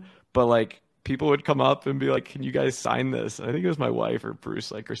 V1. But like people would come up and be like, "Can you guys sign this?" And I think it was my wife or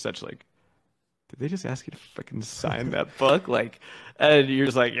Bruce, like, or such, like, did they just ask you to freaking sign that book? Like, and you're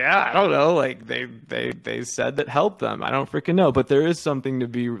just like, yeah, I don't know. Like they said that helped them. I don't freaking know. But there is something to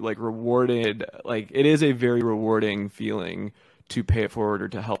be like rewarded. Like it is a very rewarding feeling to pay it forward or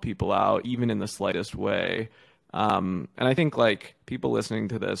to help people out, even in the slightest way. And I think like people listening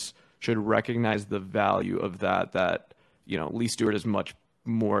to this should recognize the value of that, Lee Stuart is much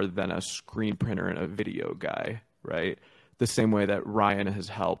more than a screen printer and a video guy, right? The same way that Ryan has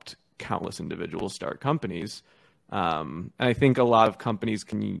helped countless individuals start companies. And I think a lot of companies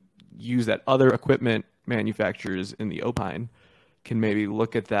can use that. Other equipment manufacturers in the Opine can maybe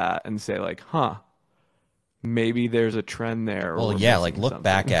look at that and say like, maybe there's a trend there. Well, yeah, like look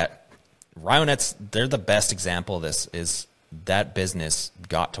back at Ryonettes. They're the best example of this. Is that business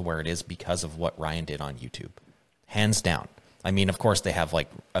got to where it is because of what Ryan did on YouTube, hands down. I mean, of course they have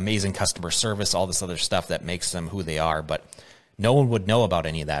like amazing customer service, all this other stuff that makes them who they are, but no one would know about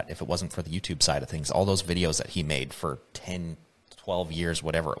any of that if it wasn't for the YouTube side of things. All those videos that he made for 10, 12 years,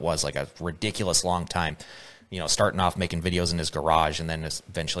 whatever it was, like a ridiculous long time, starting off making videos in his garage, and then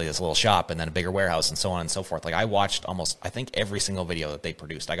eventually this little shop, and then a bigger warehouse, and so on and so forth. Like I watched I think every single video that they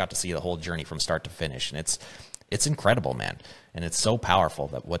produced. I got to see the whole journey from start to finish, and it's incredible, man. And it's so powerful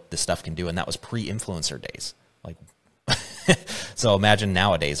that what this stuff can do. And that was pre-influencer days. Like, so imagine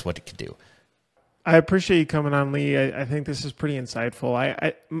nowadays what it could do. I appreciate you coming on, Lee. I think this is pretty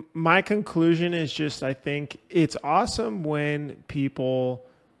insightful. My conclusion is just, I think it's awesome when people,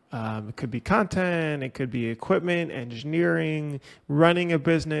 it could be content, it could be equipment, engineering, running a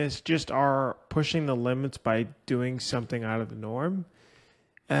business, just are pushing the limits by doing something out of the norm,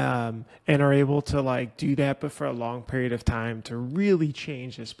 and are able to like do that, but for a long period of time to really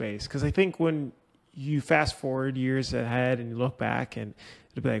change the space. Because I think when you fast forward years ahead and you look back, and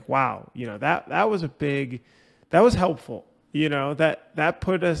it'll be like, wow, that was that was helpful. That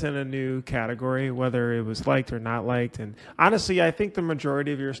put us in a new category, whether it was liked or not liked. And honestly, I think the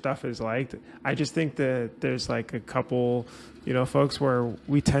majority of your stuff is liked. I just think that there's like a couple, folks where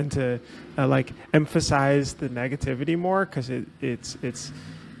we tend to like emphasize the negativity more, because it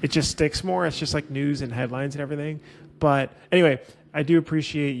just sticks more. It's just like news and headlines and everything. But anyway, I do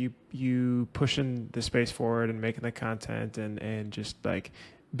appreciate you pushing the space forward and making the content and just like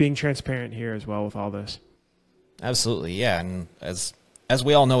being transparent here as well with all this. Absolutely, yeah. And as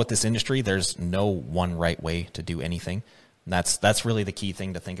we all know with this industry, there's no one right way to do anything. And that's really the key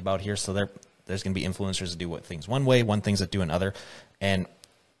thing to think about here. So There's going to be influencers that do what things one way, things that do another. And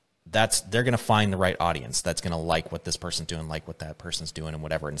they're going to find the right audience that's going to like what this person's doing, like what that person's doing, and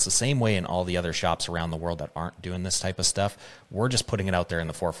whatever. And it's the same way in all the other shops around the world that aren't doing this type of stuff. We're just putting it out there in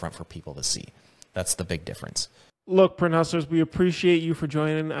the forefront for people to see. That's the big difference. Look, Print Hustlers, we appreciate you for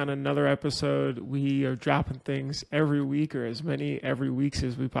joining on another episode. We are dropping things every week, or as many every week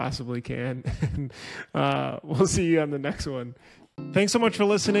as we possibly can. We'll see you on the next one. Thanks so much for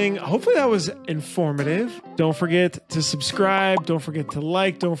listening. Hopefully that was informative. Don't forget to subscribe. Don't forget to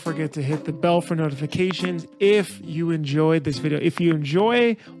like. Don't forget to hit the bell for notifications if you enjoyed this video. If you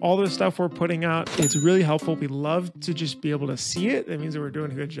enjoy all the stuff we're putting out, it's really helpful. We love to just be able to see it. That means that we're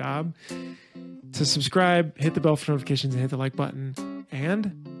doing a good job. To subscribe, hit the bell for notifications, and hit the like button.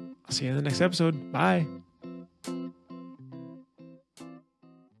 And I'll see you in the next episode. Bye.